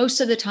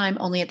most of the time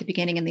only at the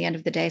beginning and the end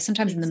of the day.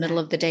 Sometimes in the middle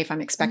of the day, if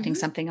I'm expecting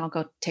something, I'll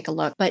go take a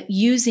look. But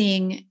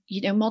using,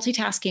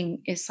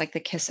 multitasking is like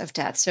the kiss of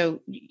death. So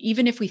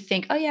even if we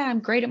think, oh yeah, I'm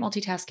great at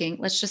multitasking,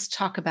 let's just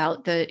talk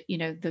about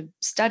the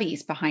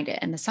studies behind it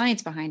and the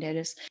science behind it.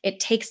 Is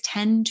it takes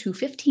 10 to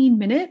 15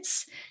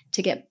 minutes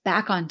to get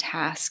back on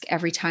task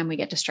every time we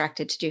get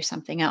distracted to do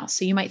something else.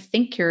 So you might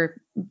think you're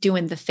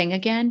doing the thing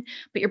again,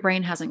 but your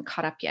brain hasn't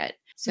caught up yet.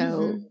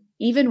 So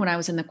even when I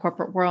was in the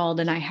corporate world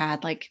and I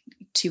had like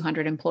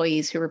 200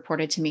 employees who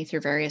reported to me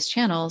through various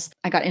channels,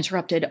 I got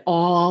interrupted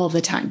all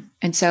the time.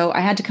 And so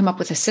I had to come up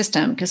with a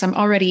system, because I'm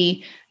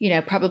already,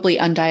 probably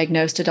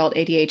undiagnosed adult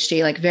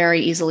ADHD, like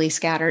very easily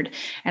scattered.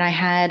 And I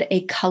had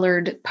a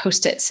colored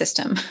Post-it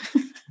system.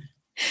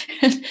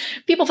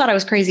 People thought I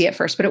was crazy at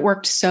first, but it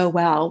worked so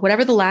well.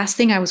 Whatever the last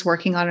thing I was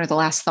working on or the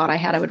last thought I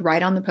had, I would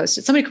write on the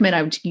Post-it. Somebody come in,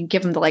 I would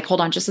give them the like,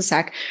 hold on just a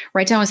sec,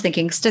 write down what I was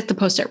thinking, stick the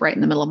Post-it right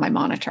in the middle of my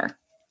monitor.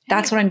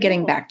 That's what I'm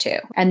getting back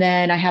to. And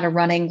then I had a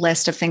running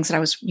list of things that I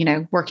was,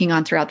 working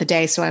on throughout the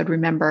day. So I would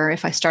remember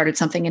if I started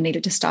something and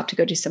needed to stop to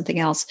go do something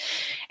else.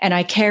 And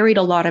I carried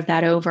a lot of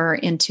that over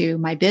into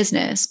my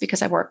business,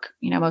 because I work,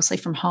 mostly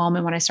from home.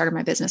 And when I started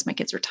my business, my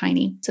kids were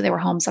tiny, so they were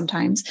home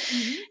sometimes.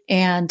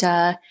 And,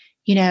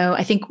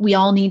 I think we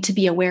all need to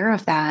be aware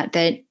of that,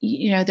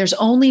 there's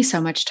only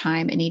so much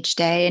time in each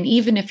day. And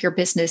even if your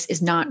business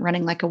is not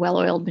running like a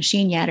well-oiled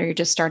machine yet, or you're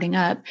just starting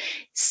up,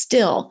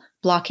 still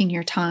blocking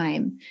your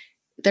time.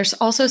 There's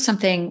also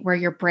something where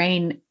your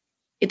brain,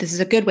 this is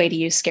a good way to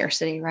use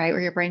scarcity, right?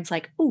 Where your brain's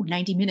like, oh,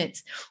 90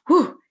 minutes.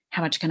 Whew,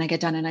 how much can I get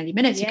done in 90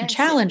 minutes? You can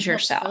challenge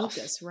yourself.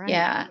 Focus, right?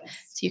 Yeah. Yes.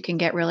 So you can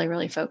get really,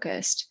 really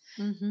focused.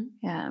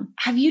 Yeah.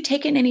 Have you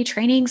taken any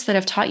trainings that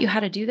have taught you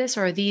how to do this,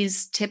 or are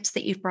these tips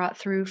that you've brought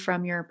through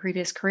from your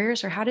previous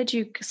careers, or how did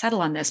you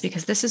settle on this?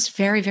 Because this is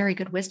very, very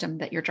good wisdom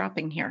that you're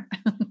dropping here.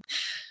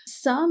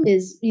 Some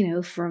is,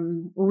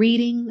 from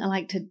reading. I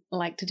like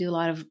to do a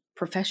lot of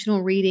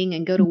professional reading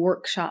and go to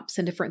workshops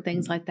and different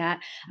things like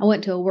that. I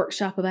went to a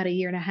workshop about a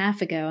year and a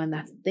half ago, and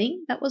I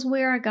think that was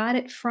where I got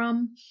it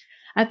from.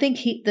 I think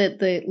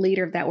the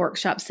leader of that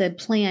workshop said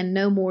plan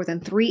no more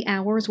than 3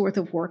 hours worth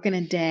of work in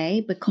a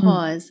day,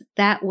 because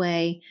that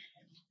way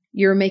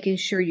you're making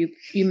sure you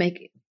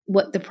make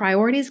what the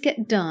priorities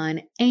get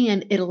done,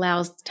 and it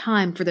allows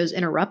time for those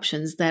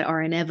interruptions that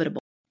are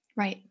inevitable.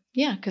 Right.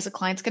 Yeah. Because a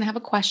client's going to have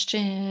a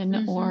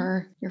question,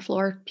 or your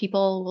floor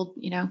people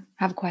will,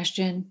 have a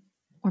question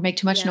or make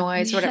too much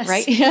noise or whatever,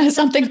 right? Yeah.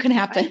 Something can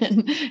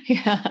happen.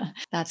 Yeah.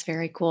 That's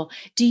very cool.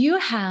 Do you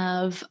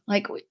have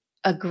like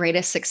a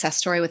greatest success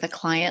story with a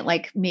client?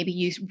 Like maybe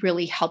you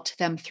really helped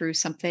them through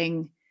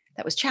something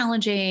that was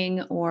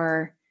challenging,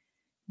 or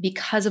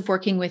because of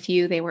working with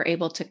you, they were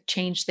able to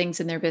change things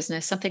in their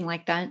business, something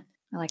like that?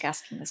 I like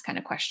asking this kind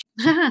of question.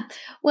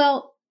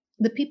 Well,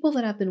 the people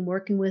that I've been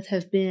working with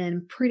have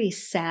been pretty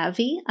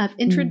savvy. I've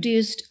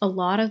introduced a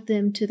lot of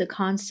them to the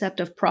concept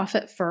of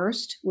Profit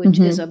First,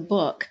 which is a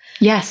book.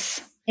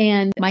 Yes.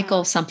 And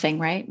Michael something,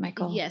 right?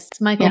 Michael. Yes.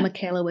 Michael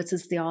Michalowicz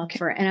is the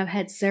author. And I've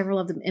had several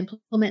of them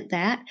implement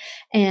that.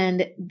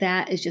 And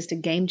that is just a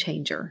game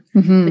changer,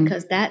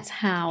 because that's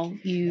how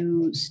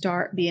you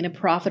start being a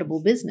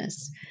profitable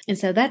business. And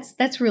so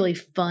that's really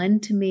fun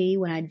to me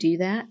when I do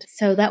that.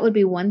 So that would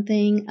be one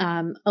thing.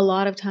 A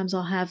lot of times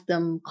I'll have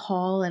them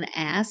call and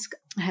ask.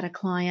 I had a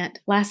client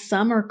last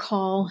summer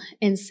call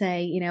and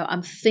say,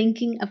 I'm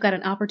thinking I've got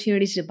an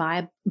opportunity to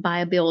buy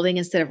a building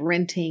instead of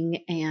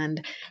renting,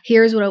 and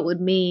here's what it would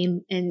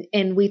mean.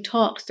 And we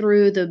talked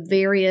through the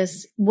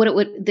various,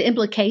 the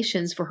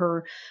implications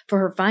for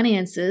her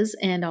finances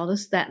and all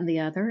this, that, and the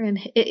other. And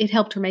it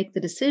helped her make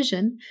the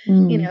decision,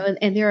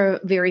 and they're a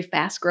very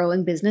fast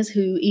growing business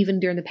who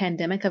even during the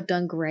pandemic have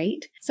done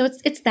great. So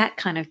it's that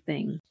kind of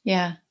thing.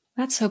 Yeah.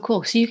 That's so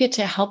cool. So you get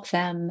to help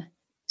them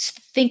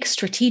think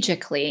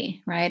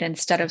strategically, right?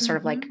 Instead of sort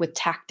of like with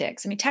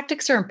tactics. I mean,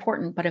 tactics are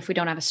important, but if we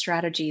don't have a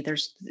strategy,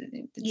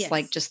 it's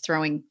like just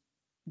throwing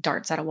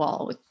darts at a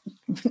wall with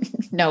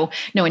no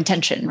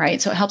intention,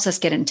 right? So it helps us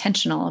get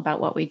intentional about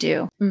what we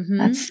do.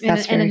 That's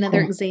and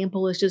another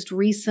example is just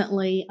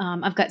recently,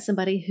 I've got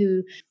somebody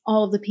who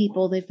all of the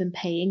people they've been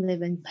paying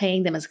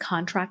them as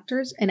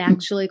contractors, and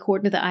actually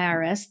according to the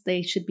IRS,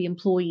 they should be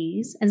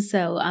employees. And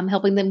so I'm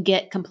helping them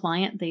get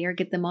compliant there,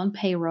 get them on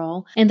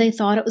payroll. And they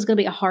thought it was going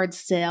to be a hard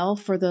sell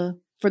for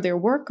their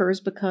workers,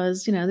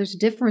 because, there's a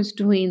difference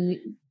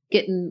between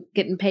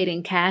getting paid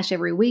in cash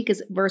every week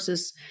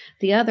versus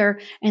the other.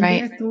 And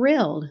they're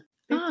thrilled.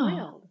 They're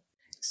thrilled.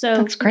 So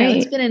that's great.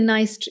 It's been a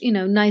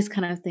nice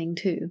kind of thing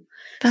too.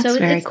 That's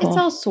very cool. It's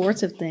all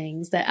sorts of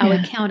things that I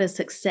would count as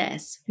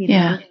success.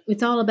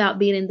 It's all about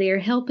being in there,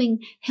 helping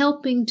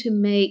to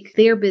make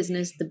their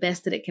business the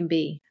best that it can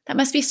be. That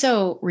must be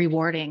so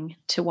rewarding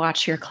to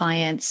watch your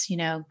clients,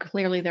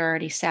 clearly they're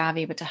already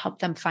savvy, but to help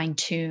them fine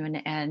tune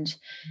and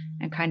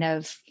kind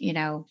of,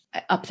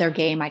 up their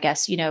game, I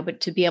guess,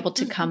 but to be able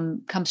to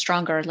come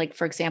stronger. Like,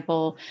 for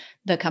example,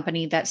 the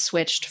company that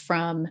switched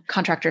from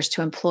contractors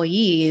to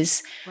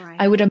employees,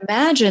 I would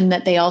imagine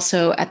that they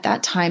also at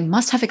that time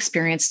must have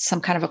experienced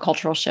some kind of a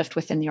cultural shift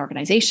within the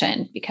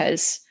organization,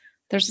 because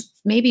there's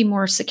maybe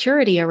more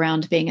security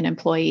around being an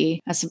employee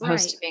as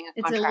opposed to being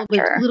a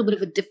contractor. It's a little bit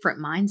of a different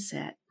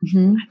mindset,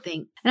 I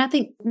think. And I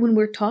think when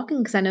we're talking,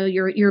 because I know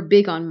you're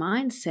big on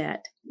mindset,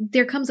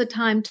 there comes a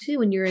time too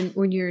when you're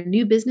a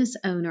new business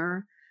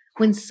owner,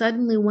 when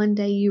suddenly one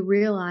day you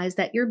realize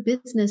that your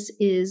business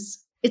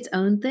is its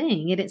own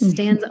thing and it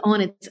stands on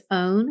its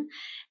own,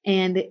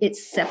 and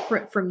it's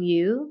separate from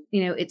you.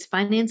 Its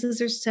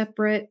finances are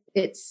separate.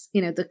 It's,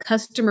 the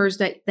customers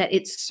that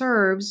it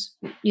serves,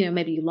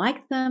 maybe you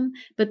like them,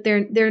 but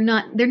they're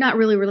not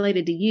really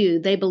related to you.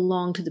 They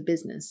belong to the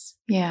business.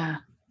 Yeah.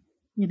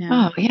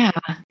 Oh yeah.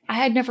 I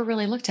had never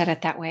really looked at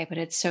it that way, but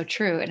it's so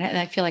true. And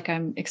I feel like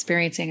I'm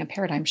experiencing a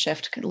paradigm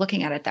shift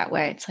looking at it that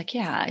way. It's like,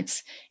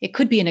 it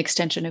could be an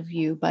extension of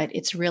you, but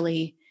it's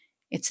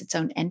its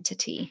own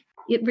entity.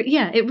 It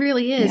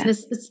really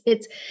is. Yeah.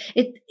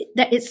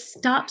 It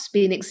stops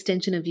being an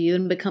extension of you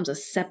and becomes a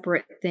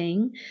separate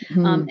thing.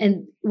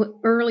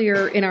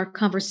 Earlier in our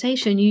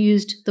conversation, you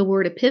used the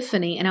word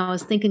epiphany, and I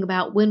was thinking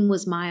about when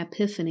was my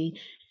epiphany,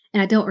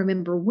 and I don't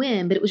remember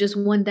when, but it was just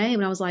one day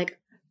when I was like,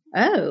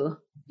 oh,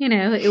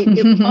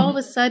 it all of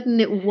a sudden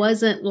it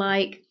wasn't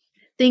like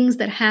things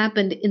that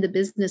happened in the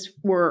business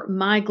were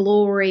my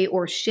glory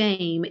or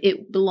shame.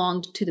 It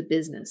belonged to the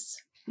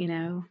business,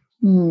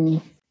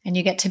 And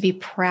you get to be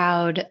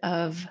proud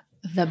of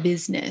the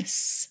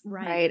business,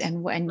 right?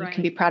 And you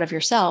can be proud of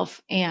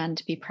yourself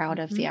and be proud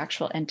of the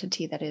actual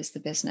entity that is the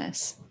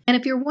business. And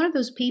if you're one of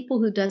those people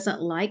who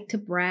doesn't like to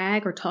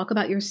brag or talk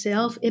about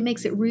yourself, it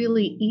makes it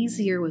really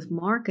easier with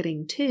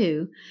marketing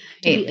too,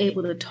 to be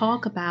able to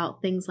talk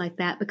about things like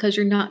that, because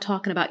you're not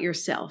talking about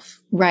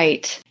yourself.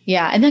 Right.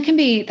 Yeah. And that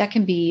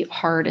can be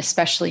hard,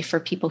 especially for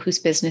people whose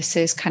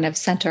businesses kind of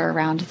center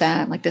around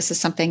them. Like this is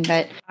something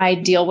that I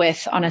deal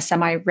with on a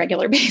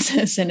semi-regular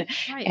basis. Right.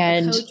 A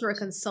And coach or a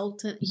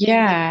consultant,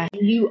 yeah,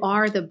 you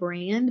are the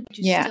brand, but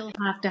you yeah. still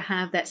have to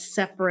have that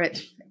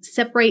separate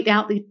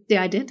out the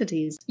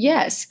identities.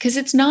 Yes, because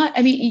it's not,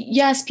 I mean,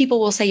 yes, people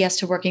will say yes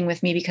to working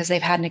with me because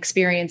they've had an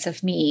experience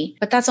of me,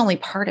 but that's only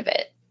part of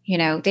it.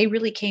 They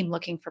really came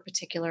looking for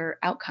particular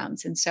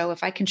outcomes. And so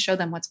if I can show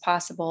them what's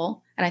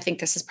possible, and I think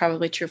this is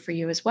probably true for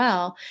you as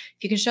well,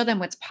 if you can show them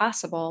what's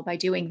possible by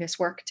doing this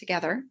work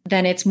together,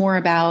 then it's more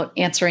about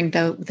answering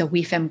the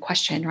we fem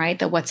question, right?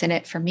 The what's in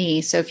it for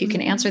me. So if you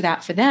can answer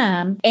that for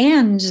them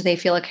and they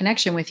feel a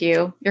connection with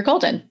you, you're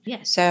golden.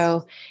 Yes.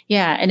 So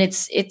yeah. And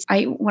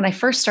when I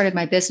first started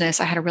my business,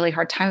 I had a really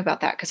hard time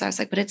about that because I was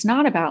like, but it's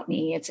not about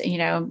me.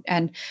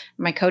 And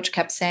my coach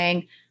kept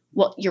saying,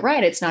 well, you're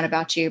right. It's not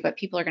about you, but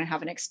people are going to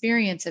have an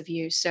experience of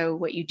you. So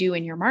what you do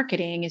in your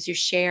marketing is you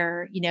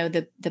share,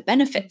 the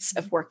benefits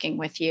of working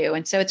with you.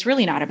 And so it's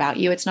really not about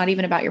you. It's not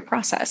even about your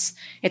process.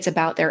 It's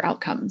about their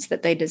outcomes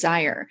that they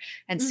desire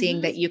and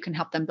seeing that you can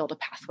help them build a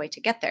pathway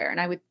to get there.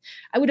 And I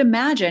would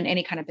imagine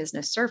any kind of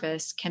business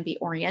service can be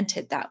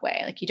oriented that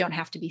way. Like you don't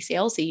have to be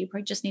salesy. You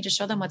probably just need to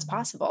show them what's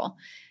possible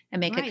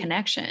and make a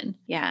connection.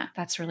 Yeah,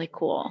 that's really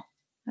cool.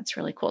 That's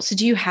really cool. So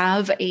do you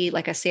have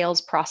a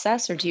sales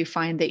process, or do you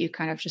find that you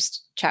kind of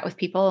just chat with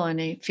people and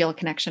they feel a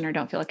connection or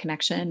don't feel a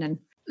connection? And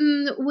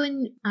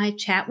when I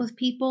chat with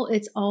people,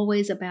 it's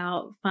always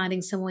about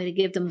finding some way to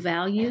give them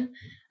value.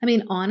 I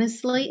mean,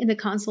 honestly, in the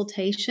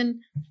consultation,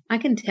 I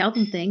can tell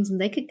them things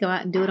and they could go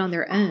out and do it on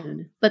their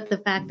own. But the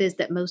fact is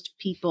that most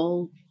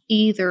people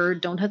either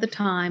don't have the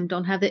time,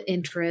 don't have the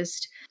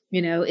interest,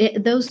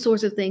 those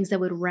sorts of things, that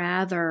would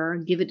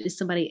rather give it to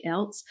somebody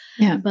else.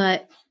 Yeah.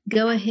 But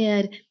go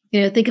ahead.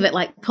 Think of it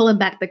like pulling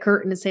back the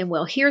curtain and saying,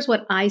 well, here's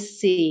what I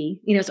see.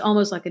 It's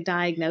almost like a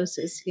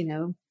diagnosis.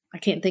 I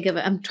can't think of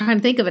it. I'm trying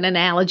to think of an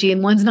analogy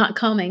and one's not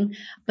coming,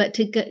 but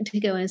to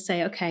go and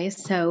say, okay,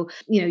 so,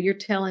 you're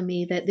telling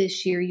me that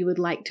this year you would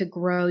like to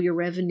grow your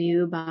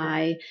revenue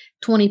by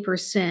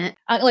 20%.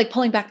 Like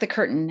pulling back the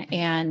curtain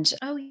and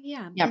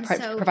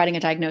providing a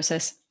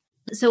diagnosis.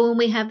 So when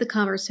we have the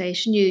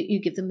conversation,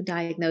 you give them a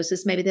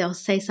diagnosis. Maybe they'll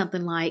say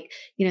something like,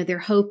 they're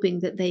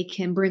hoping that they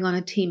can bring on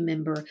a team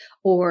member,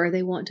 or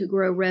they want to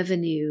grow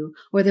revenue,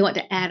 or they want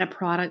to add a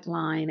product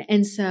line.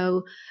 And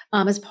so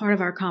as part of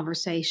our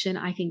conversation,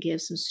 I can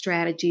give some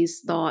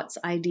strategies, thoughts,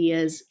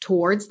 ideas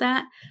towards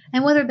that.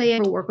 And whether they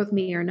ever work with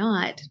me or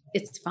not,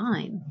 it's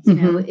fine.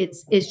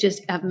 It's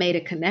just, I've made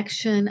a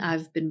connection.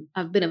 I've been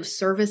of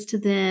service to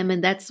them.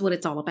 And that's what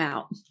it's all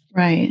about.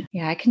 Right.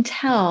 Yeah. I can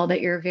tell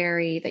that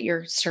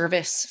you're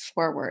service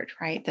forward,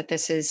 right? That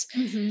this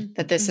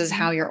is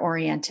how you're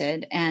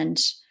oriented. And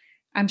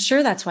I'm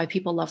sure that's why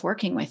people love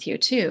working with you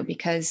too,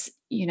 because,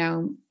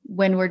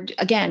 when we're,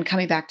 again,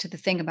 coming back to the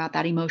thing about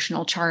that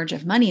emotional charge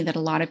of money that a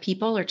lot of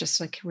people are just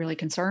like really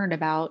concerned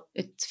about,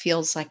 it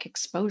feels like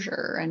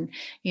exposure and,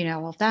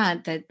 all of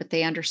that, but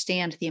they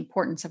understand the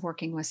importance of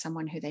working with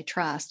someone who they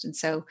trust. And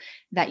so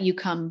that you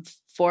come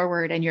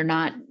forward and you're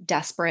not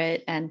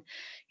desperate. And,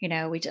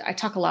 I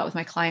talk a lot with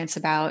my clients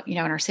about, in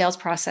our sales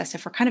process,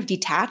 if we're kind of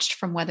detached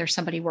from whether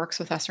somebody works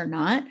with us or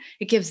not,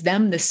 it gives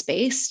them the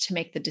space to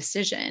make the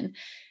decision.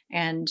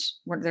 And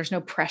there's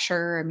no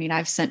pressure. I mean,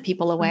 I've sent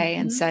people away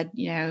and said,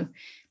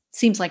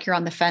 seems like you're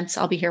on the fence.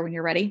 I'll be here when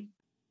you're ready.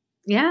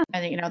 Yeah.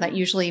 And, that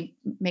usually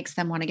makes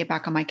them want to get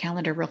back on my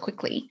calendar real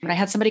quickly. But I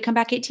had somebody come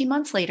back 18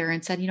 months later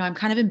and said, I'm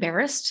kind of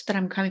embarrassed that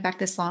I'm coming back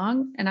this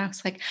long. And I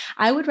was like,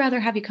 I would rather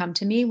have you come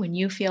to me when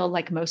you feel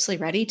like mostly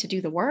ready to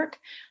do the work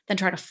than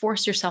try to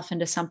force yourself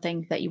into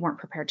something that you weren't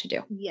prepared to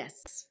do.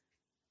 Yes.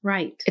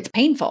 Right. It's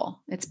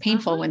painful. It's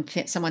painful when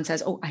someone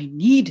says, oh, I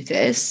need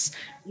this,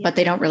 but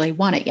they don't really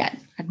want it yet.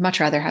 I'd much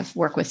rather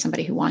work with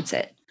somebody who wants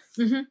it.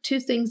 Mm-hmm.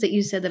 Two things that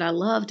you said that I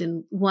loved.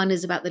 And one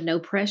is about the no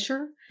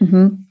pressure.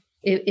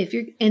 If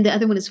you're, and the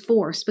other one is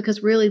force,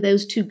 because really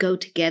those two go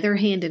together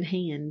hand in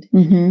hand.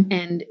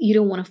 And you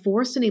don't want to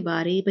force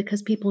anybody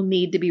because people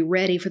need to be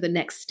ready for the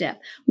next step,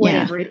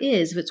 whatever it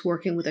is. If it's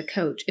working with a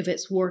coach, if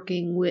it's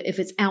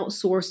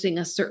outsourcing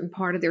a certain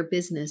part of their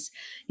business,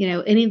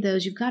 any of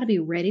those, you've got to be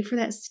ready for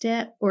that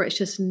step, or it's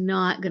just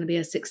not going to be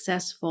a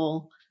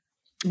successful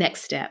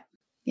next step.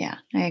 Yeah,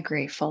 I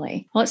agree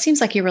fully. Well, it seems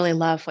like you really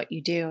love what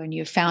you do and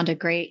you've found a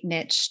great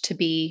niche to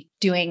be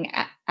doing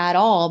at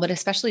all, but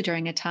especially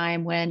during a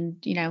time when,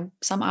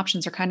 some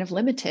options are kind of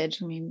limited.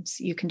 I mean,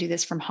 you can do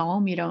this from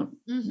home. You don't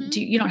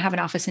have an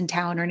office in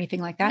town or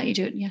anything like that. You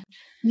do it. Yeah.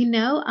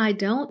 I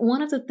don't.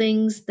 One of the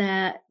things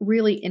that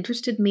really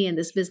interested me in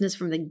this business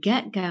from the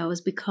get-go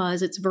is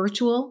because it's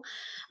virtual.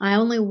 I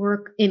only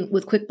work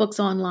with QuickBooks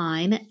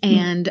Online,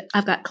 and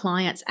I've got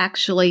clients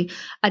actually.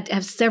 I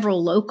have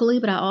several locally,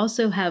 but I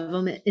also have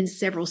them in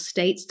several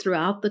states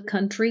throughout the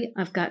country.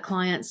 I've got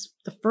clients.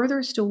 The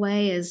furthest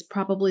away is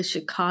probably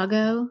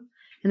Chicago,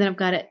 and then I've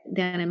got it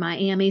down in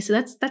Miami. So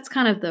that's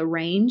kind of the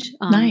range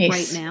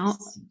right now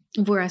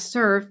of where I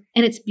serve,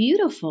 and it's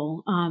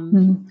beautiful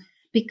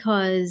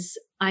because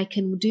I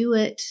can do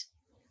it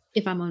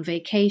if I'm on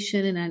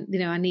vacation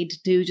and I need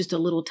to do just a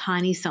little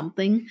tiny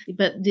something.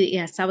 But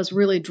yes, I was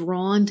really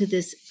drawn to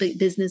this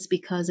business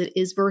because it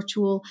is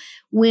virtual.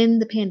 When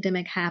the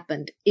pandemic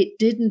happened, it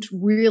didn't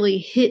really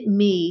hit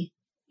me.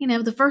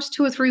 The first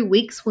 2 or 3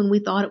 weeks when we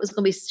thought it was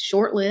going to be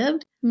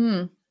short-lived,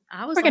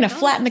 I was we're going to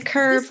flatten the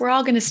curve. We're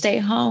all going to stay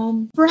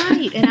home.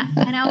 Right.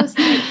 And I was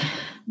like,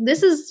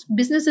 this is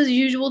business as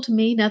usual to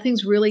me.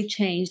 Nothing's really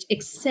changed,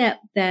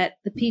 except that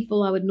the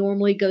people I would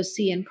normally go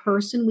see in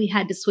person, we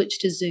had to switch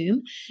to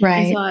Zoom. Right.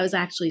 And so I was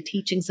actually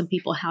teaching some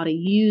people how to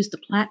use the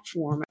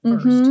platform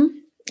at first.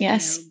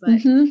 Yes.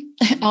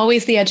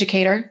 Always the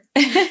educator.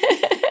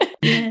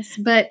 Yes.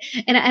 But,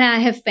 and I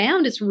have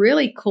found it's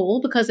really cool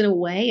because in a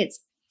way it's,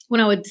 when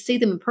I would see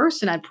them in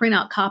person, I'd print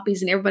out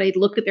copies and everybody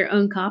look at their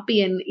own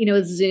copy and,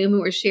 with Zoom,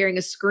 we're sharing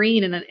a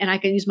screen and I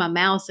can use my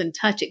mouse and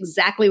touch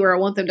exactly where I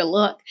want them to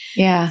look.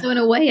 Yeah. So in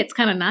a way, it's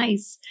kind of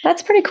nice.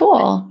 That's pretty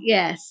cool. But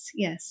yes.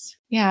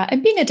 Yeah.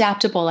 And being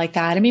adaptable like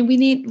that. I mean, we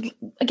need,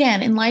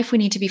 again, in life, we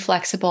need to be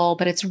flexible,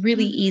 but it's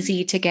really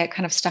easy to get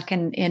kind of stuck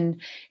in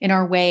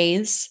our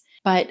ways.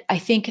 But I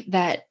think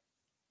that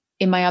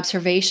in my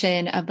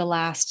observation of the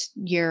last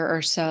year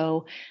or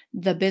so,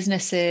 the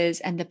businesses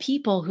and the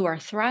people who are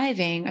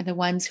thriving are the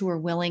ones who are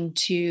willing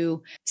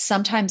to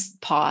sometimes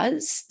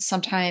pause.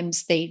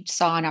 Sometimes they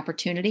saw an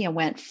opportunity and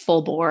went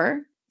full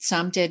bore.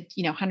 Some did,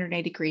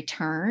 180-degree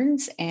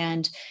turns,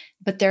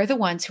 but they're the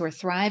ones who are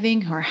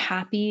thriving, who are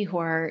happy, who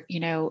are,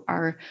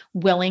 are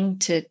willing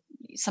to.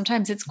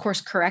 Sometimes it's course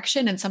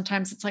correction and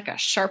sometimes it's like a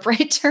sharp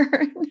right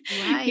turn,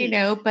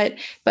 right.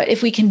 But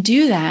if we can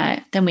do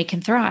that, then we can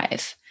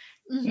thrive.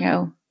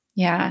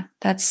 Yeah,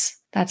 that's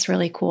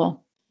really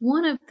cool.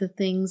 One of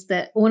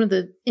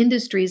the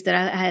industries that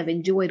I have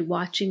enjoyed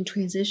watching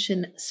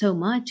transition so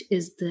much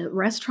is the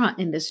restaurant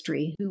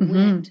industry, who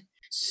went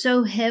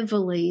so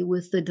heavily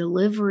with the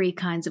delivery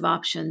kinds of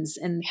options.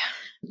 And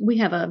we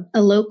have a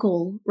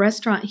local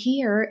restaurant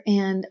here,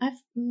 and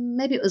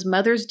maybe it was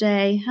Mother's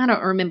Day. I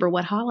don't remember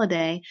what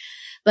holiday,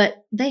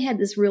 but they had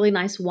this really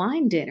nice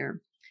wine dinner.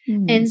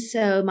 And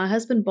so my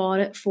husband bought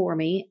it for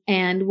me.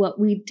 And what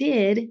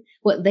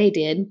they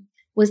did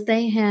was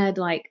they had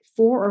like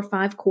 4 or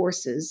 5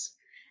 courses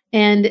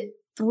and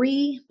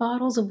 3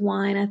 bottles of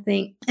wine, I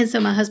think. And so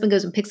my husband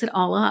goes and picks it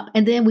all up.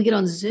 And then we get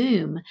on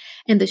Zoom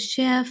and the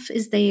chef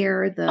is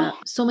there, the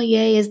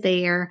sommelier is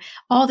there,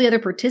 all the other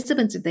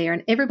participants are there,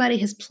 and everybody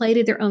has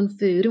plated their own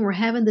food. And we're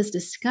having this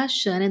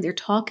discussion and they're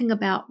talking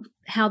about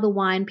how the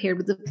wine paired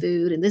with the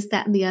food and this,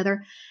 that, and the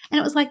other. And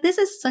it was like, this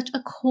is such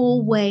a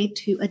cool way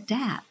to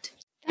adapt.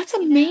 That's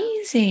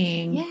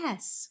amazing.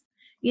 Yes.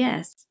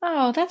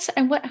 Oh,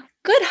 and what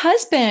good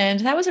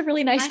husband. That was a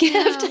really nice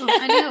gift.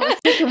 I know.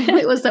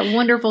 It was a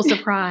wonderful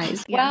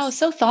surprise. Wow. Yes.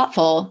 So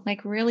thoughtful,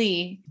 like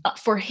really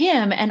for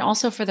him and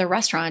also for the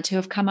restaurant to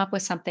have come up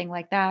with something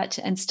like that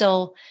and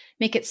still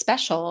make it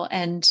special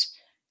and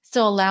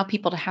still allow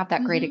people to have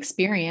that great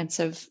experience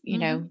of,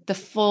 the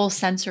full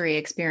sensory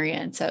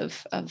experience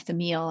of the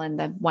meal and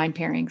the wine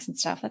pairings and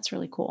stuff. That's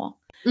really cool.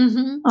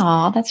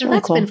 Oh, that's really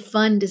cool. That's been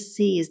fun to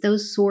see, is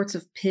those sorts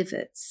of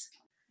pivots.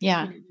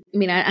 Yeah. I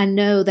mean, I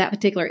know that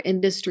particular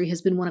industry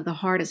has been one of the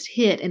hardest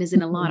hit and is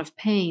in a lot of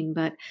pain,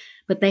 but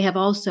they have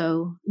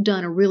also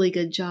done a really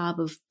good job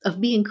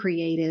of being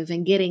creative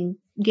and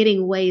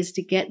getting ways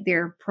to get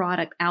their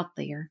product out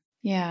there.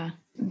 Yeah.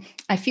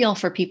 I feel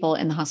for people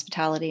in the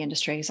hospitality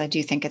industry, because I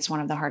do think it's one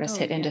of the hardest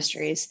hit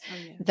industries.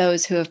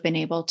 Those who have been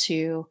able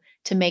to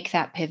make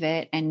that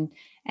pivot and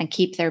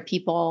keep their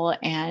people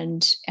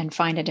and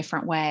find a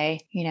different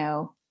way,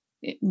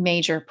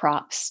 major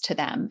props to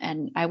them.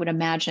 And I would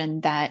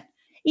imagine that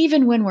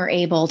even when we're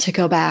able to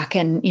go back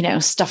and,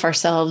 stuff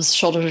ourselves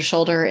shoulder to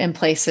shoulder in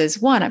places,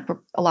 one,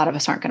 a lot of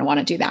us aren't going to want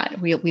to do that.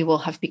 We will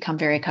have become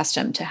very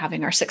accustomed to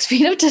having our 6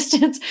 feet of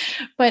distance.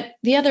 But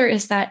the other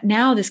is that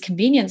now this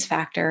convenience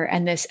factor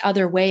and this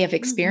other way of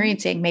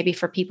experiencing, maybe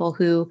for people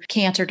who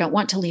can't or don't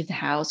want to leave the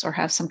house or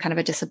have some kind of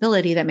a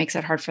disability that makes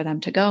it hard for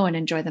them to go and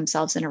enjoy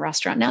themselves in a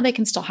restaurant. Now they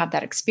can still have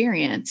that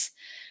experience.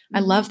 I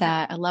love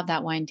that. I love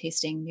that wine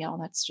tasting meal.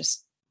 That's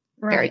just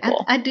very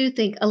cool. I do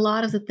think a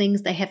lot of the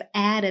things they have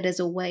added as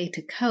a way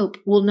to cope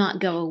will not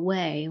go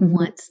away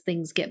once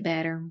things get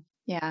better.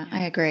 Yeah,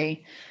 I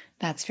agree.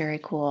 That's very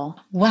cool.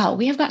 Well,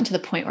 we have gotten to the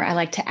point where I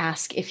like to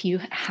ask if you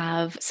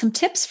have some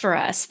tips for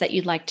us that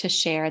you'd like to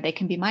share. They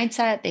can be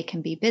mindset, they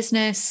can be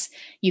business.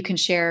 You can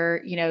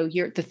share,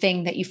 the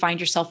thing that you find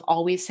yourself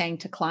always saying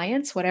to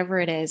clients, whatever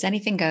it is,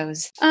 anything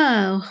goes.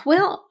 Oh,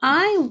 well,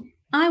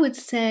 I would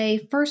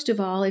say, first of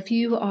all, if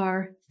you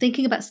are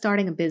thinking about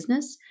starting a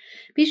business,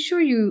 be sure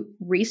you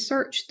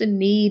research the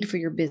need for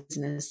your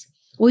business.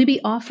 Will you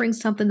be offering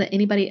something that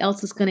anybody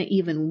else is going to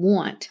even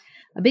want?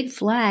 A big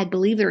flag,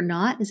 believe it or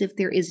not, is if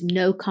there is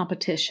no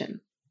competition.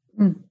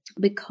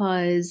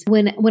 Because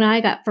when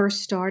I got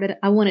first started,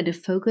 I wanted to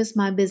focus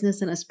my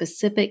business in a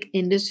specific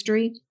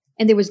industry,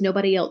 and there was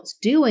nobody else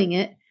doing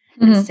it.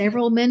 And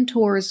several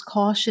mentors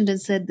cautioned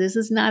and said, this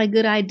is not a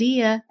good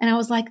idea. And I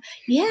was like,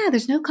 yeah,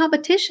 there's no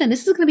competition.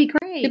 This is going to be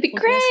great. It'd be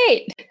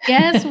great.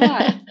 Guess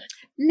what?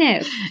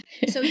 No.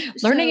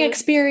 Learning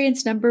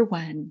experience number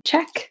 1.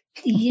 Check.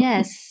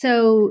 Yes.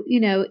 So,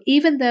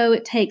 even though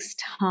it takes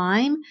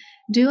time,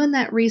 doing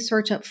that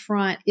research up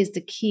front is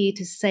the key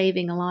to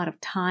saving a lot of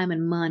time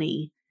and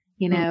money,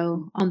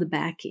 on the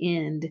back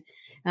end.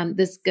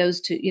 This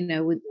goes to,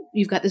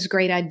 you've got this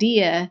great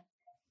idea,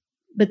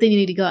 but then you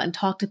need to go out and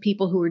talk to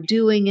people who are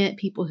doing it,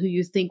 people who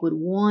you think would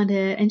want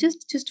it, and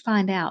just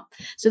find out.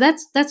 So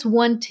that's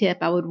one tip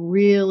I would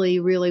really,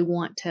 really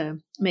want to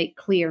make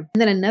clear.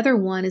 And then another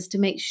one is to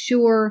make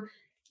sure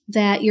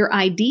that your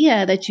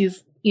idea that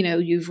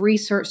you've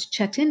researched,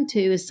 checked into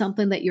is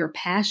something that you're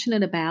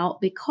passionate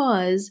about,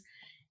 because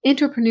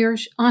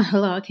entrepreneurship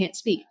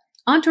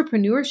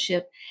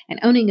and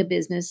owning a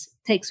business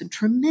takes a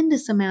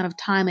tremendous amount of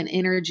time and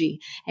energy.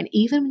 And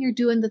even when you're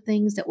doing the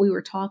things that we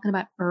were talking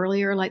about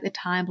earlier, like the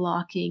time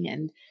blocking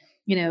and,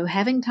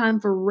 having time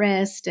for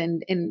rest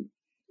and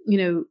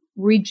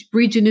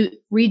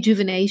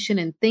rejuvenation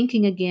and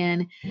thinking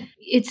again,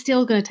 it's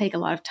still going to take a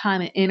lot of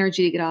time and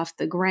energy to get off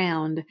the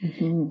ground.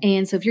 Mm-hmm.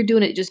 And so if you're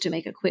doing it just to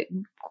make a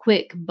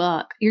quick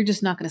buck, you're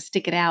just not going to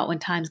stick it out when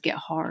times get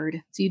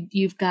hard. So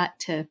you've got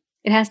to,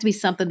 it has to be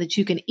something that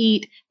you can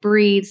eat,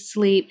 breathe,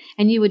 sleep,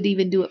 and you would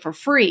even do it for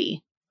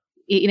free,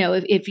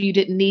 if you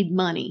didn't need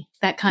money,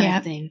 that kind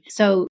of thing.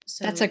 So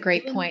that's a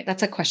great point.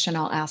 That's a question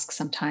I'll ask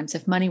sometimes.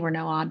 If money were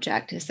no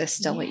object, is this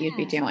still what you'd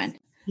be doing?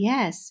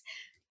 Yes.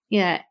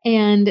 Yeah.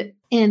 And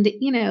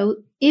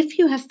if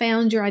you have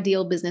found your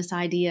ideal business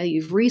idea,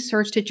 you've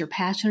researched it, you're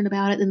passionate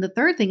about it, then the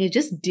third thing is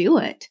just do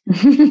it,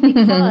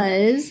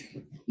 because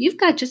you've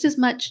got just as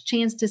much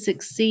chance to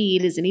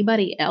succeed as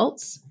anybody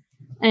else.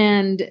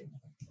 And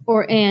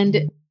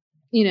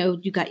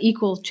you've got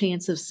equal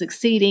chance of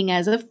succeeding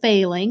as of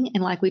failing.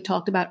 And like we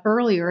talked about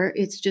earlier,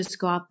 it's just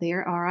go out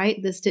there. All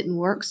right, this didn't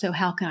work. So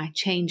how can I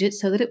change it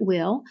so that it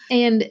will?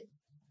 And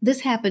this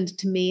happened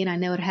to me, and I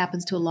know it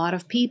happens to a lot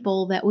of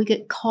people, that we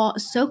get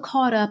so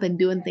caught up in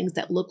doing things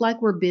that look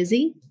like we're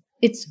busy.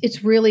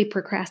 It's really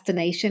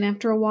procrastination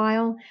after a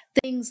while.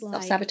 Things like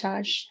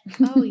self-sabotage.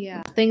 Oh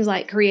yeah. Things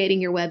like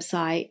creating your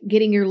website,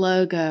 getting your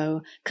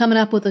logo, coming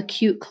up with a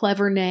cute,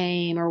 clever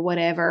name or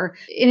whatever.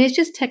 And it's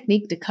just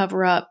technique to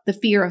cover up the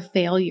fear of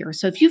failure.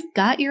 So if you've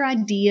got your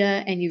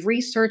idea and you've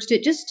researched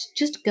it,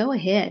 just go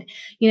ahead.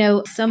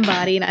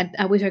 Somebody, and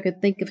I wish I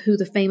could think of who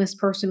the famous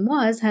person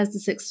was, has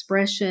this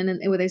expression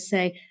and where they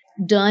say,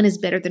 done is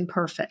better than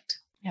perfect.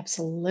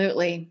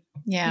 Absolutely.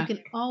 Yeah. You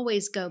can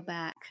always go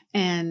back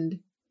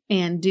and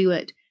do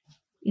it,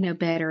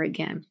 better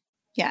again.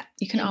 Yeah.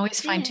 You can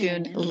always fine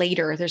tune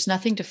later. There's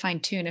nothing to fine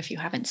tune if you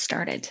haven't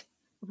started.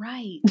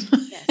 Right.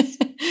 Yes.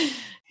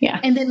 Yeah.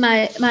 And then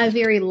my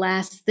very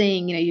last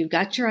thing, you've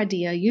got your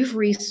idea, you've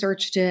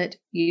researched it,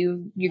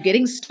 you're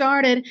getting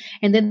started.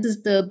 And then this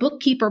is the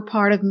bookkeeper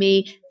part of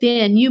me.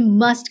 Then you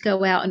must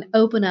go out and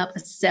open up a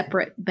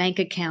separate bank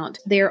account.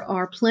 There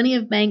are plenty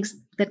of banks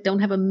that don't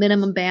have a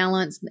minimum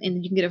balance,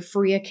 and you can get a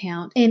free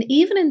account. And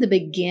even in the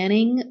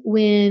beginning,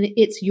 when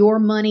it's your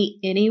money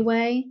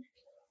anyway,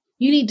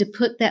 you need to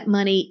put that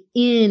money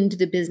into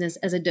the business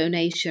as a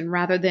donation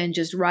rather than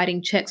just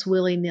writing checks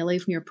willy-nilly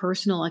from your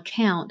personal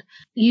account.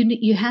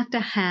 You have to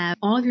have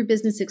all of your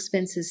business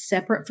expenses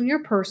separate from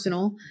your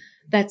personal.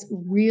 That's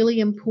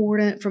really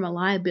important from a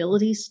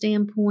liability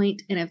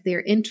standpoint. And if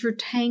they're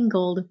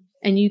intertangled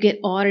and you get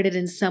audited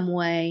in some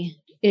way,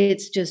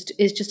 it's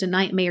just a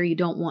nightmare you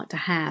don't want to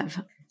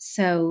have.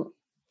 So,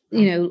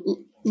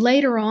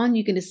 later on,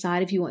 you can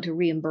decide if you want to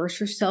reimburse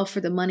yourself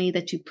for the money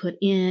that you put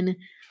in,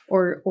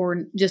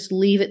 or just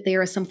leave it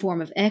there as some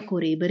form of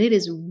equity. But it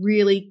is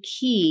really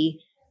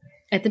key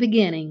at the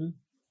beginning.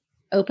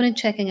 Open a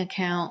checking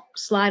account,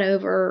 slide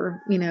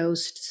over,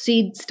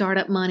 seed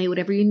startup money,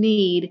 whatever you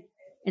need,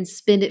 and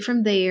spend it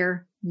from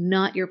there,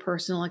 not your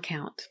personal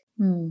account.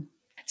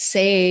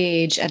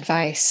 Sage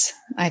advice.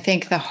 I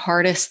think the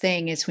hardest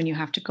thing is when you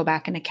have to go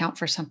back and account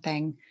for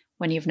something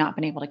when you've not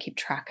been able to keep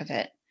track of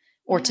it,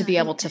 or to be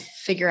able to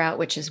figure out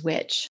which is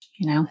which,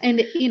 And,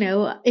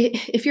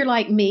 if you're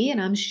like me, and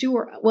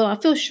I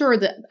feel sure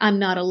that I'm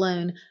not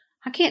alone.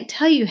 I can't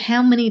tell you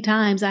how many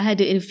times I had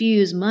to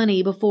infuse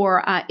money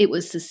before it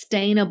was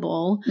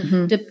sustainable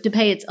to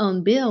pay its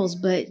own bills,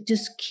 but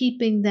just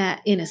keeping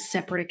that in a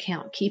separate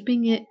account,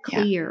 keeping it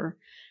clear.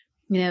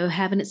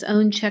 Having its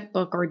own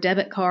checkbook or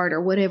debit card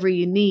or whatever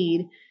you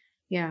need.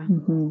 Yeah.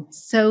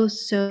 So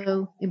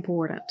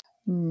important.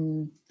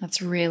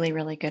 That's really,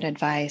 really good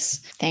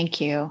advice.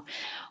 Thank you.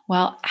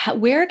 Well,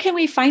 where can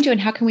we find you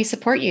and how can we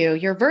support you?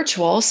 You're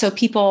virtual, so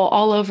people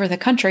all over the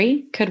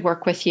country could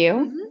work with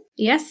you.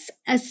 Yes.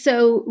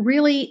 So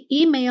really,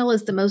 email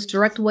is the most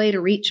direct way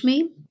to reach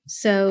me.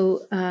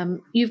 So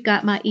you've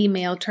got my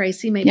email,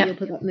 Tracy. Maybe you'll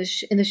put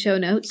that in the show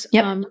notes.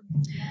 Yep.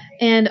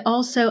 And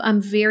also, I'm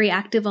very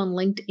active on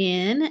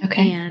LinkedIn.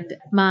 Okay. And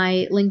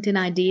my LinkedIn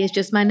ID is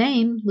just my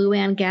name,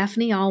 Luann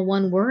Gaffney, all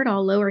one word,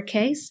 all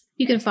lowercase.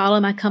 You can follow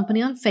my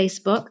company on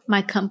Facebook.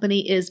 My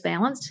company is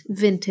Balanced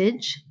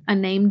Vintage. I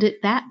named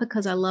it that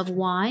because I love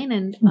wine.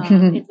 And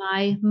in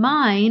my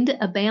mind,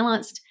 a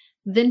balanced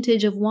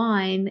vintage of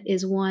wine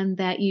is one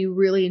that you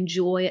really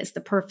enjoy. It's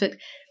the perfect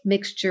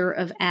mixture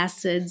of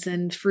acids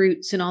and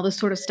fruits and all this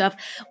sort of stuff.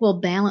 Well,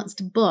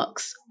 balanced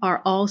books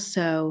are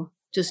also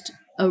just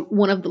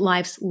one of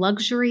life's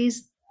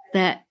luxuries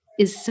that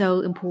is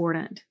so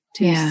important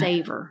to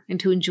savor and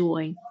to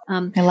enjoy.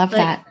 I love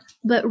that.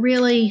 But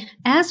really,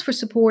 as for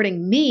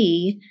supporting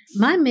me,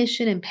 my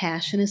mission and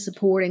passion is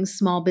supporting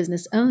small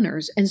business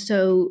owners. And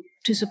so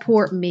to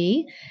support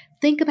me,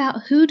 think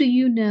about who do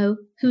you know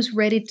who's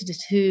ready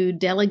to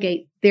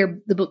delegate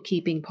the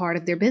bookkeeping part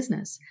of their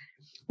business?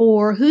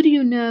 Or who do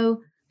you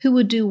know who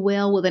would do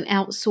well with an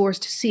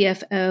outsourced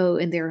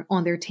CFO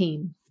on their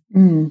team?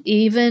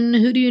 Even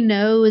who do you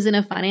know is in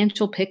a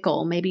financial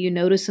pickle? Maybe you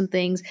notice some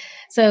things.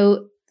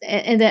 So,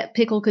 and that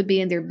pickle could be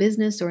in their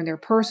business or in their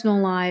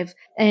personal life.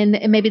 And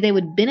maybe they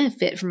would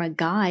benefit from a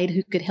guide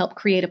who could help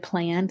create a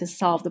plan to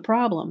solve the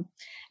problem.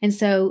 And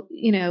so,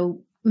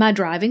 my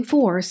driving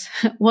force,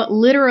 what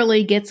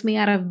literally gets me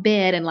out of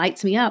bed and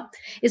lights me up,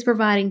 is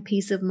providing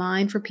peace of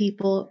mind for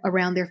people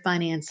around their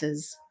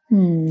finances.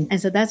 And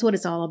so that's what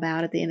it's all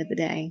about at the end of the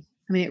day.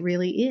 I mean, it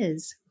really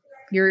is.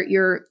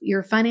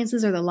 Your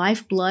finances are the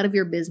lifeblood of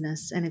your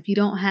business. And if you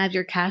don't have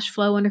your cash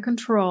flow under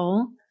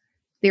control,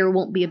 there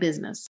won't be a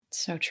business.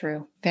 So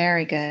true.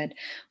 Very good.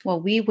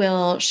 Well, we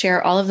will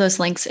share all of those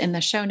links in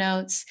the show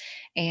notes.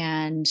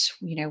 And,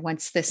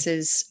 once this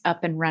is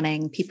up and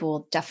running, people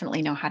will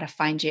definitely know how to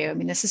find you. I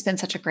mean, this has been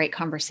such a great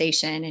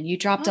conversation, and you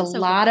dropped a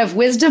lot of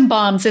wisdom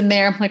bombs in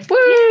there. I'm like, woo,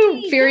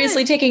 yay,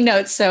 furiously taking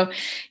notes. So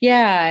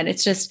yeah. And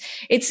it's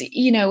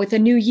with a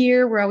new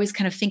year, we're always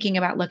kind of thinking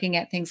about looking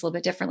at things a little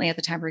bit differently. At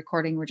the time of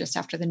recording, we're just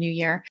after the new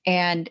year,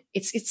 and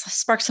it's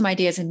sparked some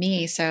ideas in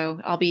me. So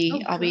I'll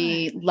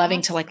be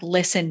loving to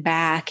listen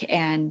back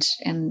and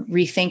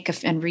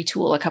rethink and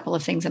retool a couple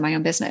of things in my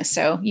own business.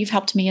 So you've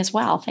helped me as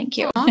well. Thank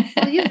you. Well,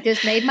 you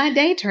just made my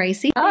day,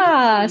 Tracy.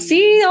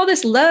 See, all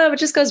this love, it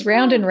just goes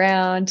round and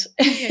round.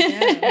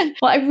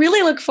 Well, I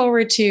really look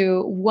forward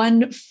to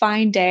one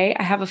fine day.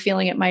 I have a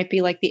feeling it might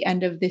be like the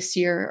end of this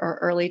year or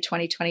early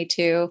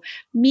 2022,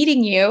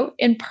 meeting you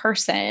in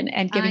person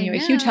and giving you a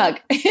huge hug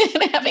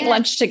and having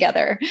lunch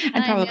together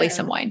and probably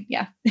some wine.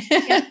 Yeah.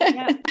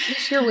 You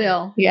sure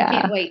will.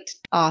 Yeah. Can't wait.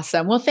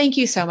 Awesome. Well, thank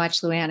you so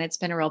much, Luann. It's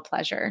been a real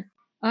pleasure.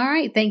 All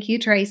right. Thank you,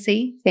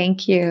 Tracy.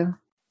 Thank you.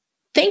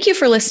 Thank you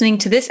for listening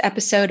to this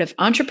episode of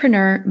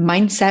Entrepreneur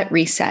Mindset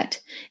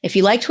Reset. If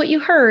you liked what you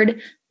heard,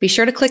 be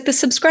sure to click the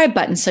subscribe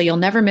button so you'll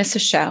never miss a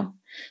show.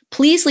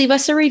 Please leave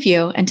us a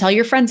review and tell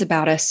your friends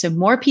about us so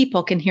more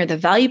people can hear the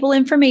valuable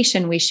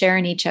information we share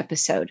in each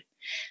episode.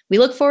 We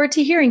look forward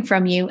to hearing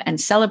from you and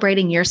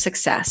celebrating your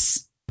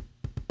success.